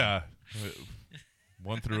to 9. Yeah.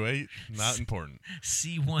 1 through 8, not important.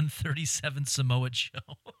 C-137 Samoa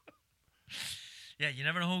Joe. Yeah, you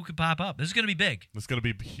never know who could pop up. This is going to be big. This is going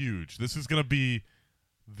to be huge. This is going to be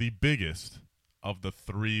the biggest of the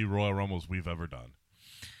 3 Royal Rumbles we've ever done.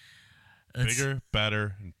 Bigger,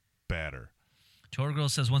 better, and badder. Tour Girl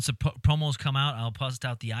says, once the promos come out, I'll bust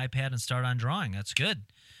out the iPad and start on drawing. That's good.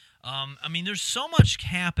 There's so much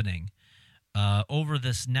happening over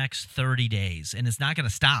this next 30 days, and it's not going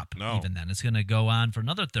to stop even then. It's going to go on for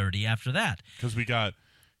another 30 after that. Because we got,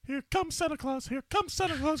 here comes Santa Claus,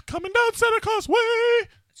 coming down Santa Claus way.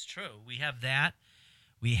 It's true. We have that.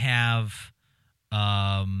 We have,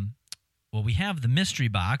 we have the mystery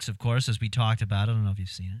box, of course, as we talked about. I don't know if you've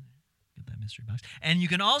seen it. Get that mystery box. And you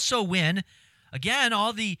can also win, again,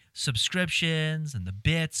 all the subscriptions and the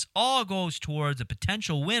bits all goes towards a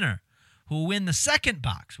potential winner who will win the second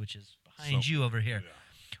box, which is behind you over here,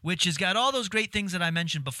 which has got all those great things that I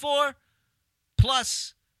mentioned before,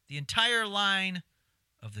 plus the entire line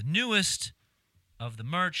of the newest of the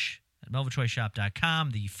merch at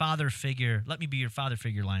MelvinTroyShop.com. The father figure, Let Me Be Your Father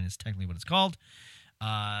Figure line is technically what it's called.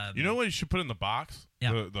 You know what you should put in the box?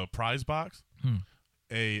 Yeah. The prize box?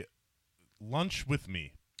 A lunch with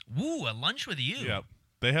me. Woo, a lunch with you. Yep.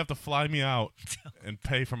 They have to fly me out and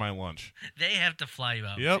pay for my lunch. They have to fly you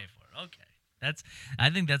out Yep. and pay for it. Okay.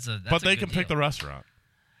 I think that's a But they good can pick the deal. restaurant.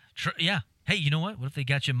 Yeah. Hey, you know what? What if they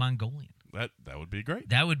got you Mongolian? That would be great.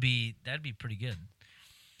 That'd be pretty good.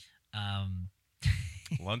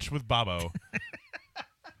 Lunch with Bobo.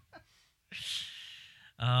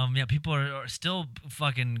 People are still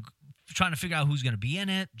fucking trying to figure out who's going to be in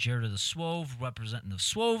it. Jared of the Swove representing the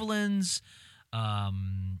Swovelins.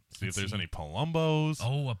 See if there's any Palombos.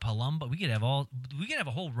 Oh, a Palumbo. We could have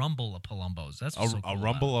a whole rumble of Palumbos. That's what's so cool A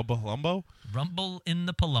rumble of a Palumbo? Rumble in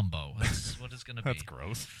the Palumbo. That's what it's going to be. That's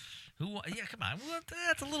gross. Yeah, come on.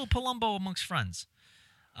 That's a little Palumbo amongst friends.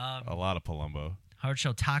 A lot of Palumbo. Hard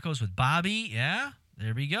shell tacos with Bobby. Yeah,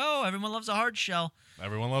 there we go. Everyone loves a hard shell.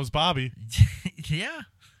 Everyone loves Bobby. Yeah.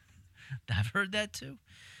 I've heard that too.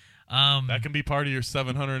 That can be part of your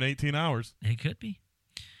 718 hours. It could be.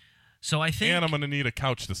 So I think, And I'm going to need a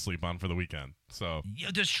couch to sleep on for the weekend. So yeah,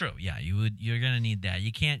 that's true. Yeah, you're gonna need that.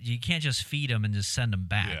 You can't just feed him and just send him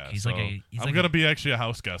back. yeah, He's so like a. He's I'm like going to be actually a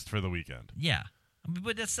house guest for the weekend. Yeah, I mean,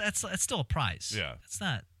 but that's still a prize. Yeah. It's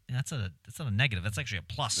not a negative. That's actually a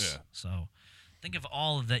plus. Yeah. So think of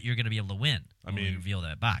all of that you're going to be able to win. I when we mean- reveal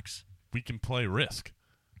that box. We can play Risk.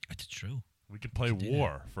 It's true. We can play do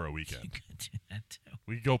War for a You weekend. could do that too.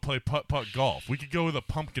 We could go play putt-putt golf. We could go to the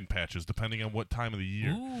pumpkin patches depending on what time of the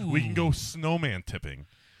year. We can go snowman tipping.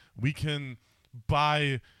 We can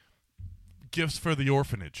buy gifts for the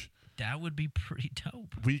orphanage. That would be pretty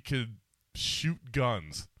dope. We could shoot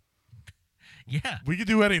guns. Yeah. We could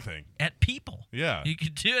do anything. At people. Yeah. You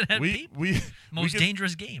could do it at we people. we Most we can,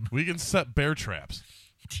 dangerous game. We can set bear traps.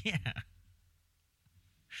 Yeah.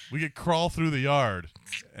 We could crawl through the yard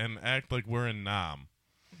and act like we're in Nam.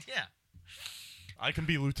 Yeah. I can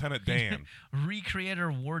be Lieutenant Dan.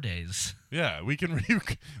 Recreator War Days. Yeah, we can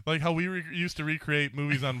like how we used to recreate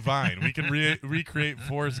movies on Vine. We can recreate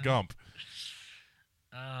Forrest Gump.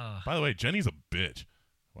 Oh. By the way, Jenny's a bitch.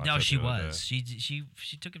 Watched No, that she the other was. day.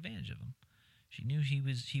 She took advantage of him. She knew he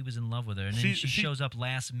was in love with her, and then She- she she- shows up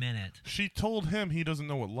last minute. She told him he doesn't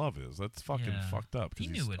know what love is. That's fucking Yeah. fucked up He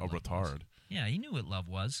because knew he's what a love retard. was. Yeah, he knew what love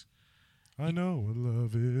was. I know what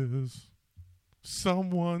love is.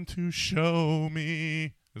 Someone to show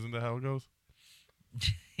me. Isn't that how it goes?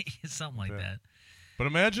 Something like Yeah. that. But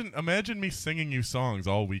imagine me singing you songs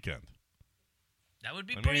all weekend. That would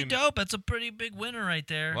be I pretty mean- dope. That's a pretty big winner right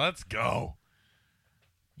there. Let's go.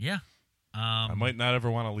 Yeah. I might not ever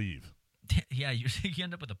want to leave. Yeah, you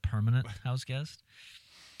end up with a permanent house guest.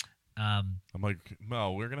 I'm like,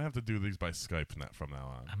 Mel, we're gonna have to do these by Skype from now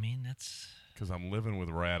on I mean, that's because I'm living with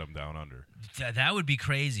Radam down under. that would be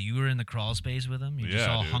crazy. You were in the crawl space with him. You just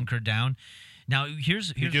Yeah, all dude. hunkered down. Now,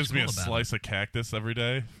 here's He gives what's me cool a about slice of cactus every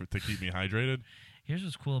day to keep me hydrated. Here's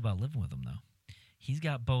what's cool about living with him, though. He's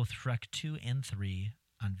got both Shrek 2 and 3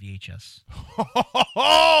 on VHS.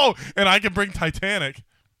 And I can bring Titanic.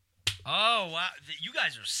 Oh, wow. You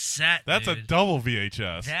guys are set, That's a dude. double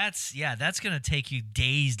VHS. That's going to take you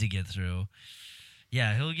days to get through.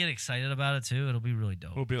 Yeah, he'll get excited about it, too. It'll be really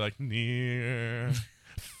dope. We'll be like near,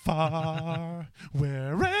 far,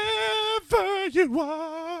 wherever you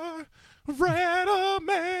are. Radam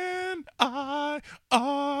and I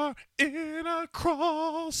are in a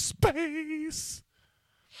crawl space.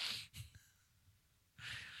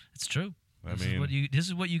 It's true. I This mean-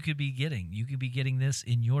 is what you could be getting. You could be getting this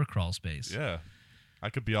in your crawl space. Yeah, I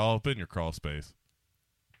could be all up in your crawl space.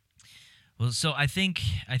 Well, so I think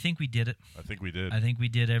we did it. I think we did. I think we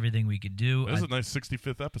did everything we could do. This is a nice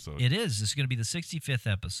 65th episode. It is. This is going to be the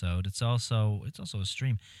 65th episode. It's also a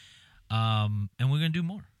stream, and we're going to do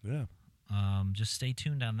more. Yeah. Just stay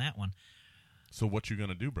tuned on that one. So what you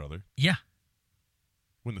gonna do, brother? Yeah.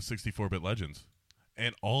 When the 64-bit legends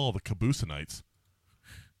and all the Caboosonites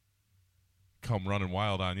come running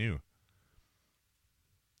wild on you.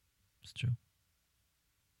 It's true.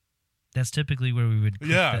 That's typically where we would click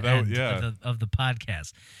Yeah, the that end would- yeah. of the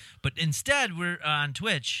podcast. But instead, we're on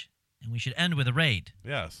Twitch, and we should end with a raid.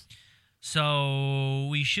 Yes. So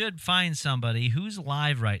we should find somebody who's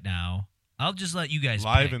live right now. I'll just let you guys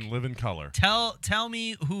Live pick. and live in color. Tell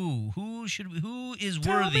me who is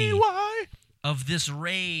Tell worthy me why. of this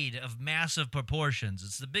raid of massive proportions.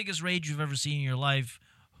 It's the biggest raid you've ever seen in your life.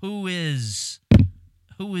 Who is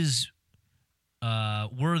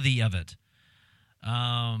worthy of it?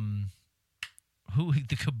 Who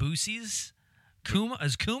the Cabooses?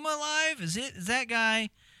 Is Kuma alive? Is that guy?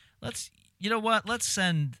 You know what? Let's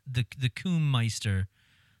send the Koommeister.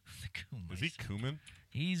 The Koommeister. Is he Kuman?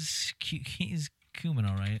 He's Kuman,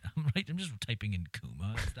 all right. I'm just typing in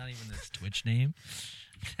Kuma. It's not even his Twitch name.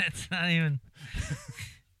 That's not even.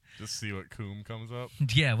 Just see what Coom comes up.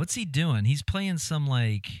 Yeah, what's he doing? He's playing some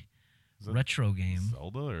like Is that retro game.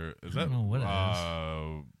 Zelda or is I that don't know what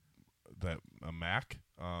it that a Mac?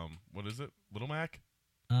 What is it? Little Mac?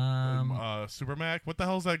 Super Mac? What the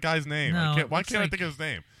hell's that guy's name? No, Why it's can't I like- think of his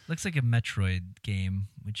name? Looks like a Metroid game,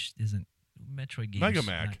 which isn't Metroid games. Mega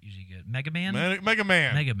Mac. Not usually good. Mega Man. Mega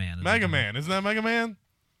Man. Mega Man. is Mega the Man. Isn't that Mega Man?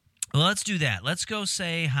 Well, let's do that. Let's go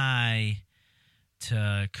say hi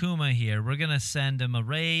to Kuma here. We're gonna send him a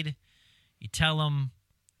raid. You tell him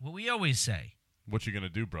what we always say. What you gonna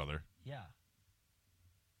do, brother? Yeah.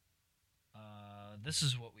 This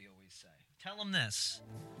is what we always say. Tell him this.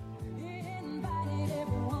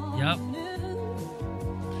 Yep.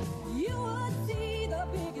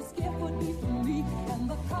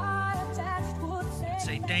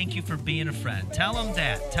 Say thank you for being a friend. Tell him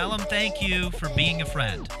that. Tell him thank you for being a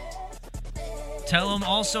friend. Tell them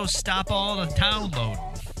also stop all the downloading.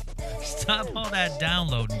 Stop all that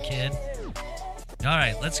downloading, kid. All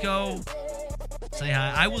right, let's go. Say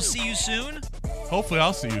hi. I will see you soon. Hopefully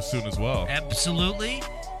I'll see you soon as well. Absolutely.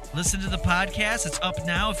 Listen to the podcast. It's up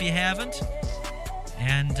now if you haven't.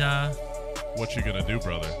 And, What you gonna do,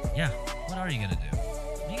 brother? yeah, what are you going to do?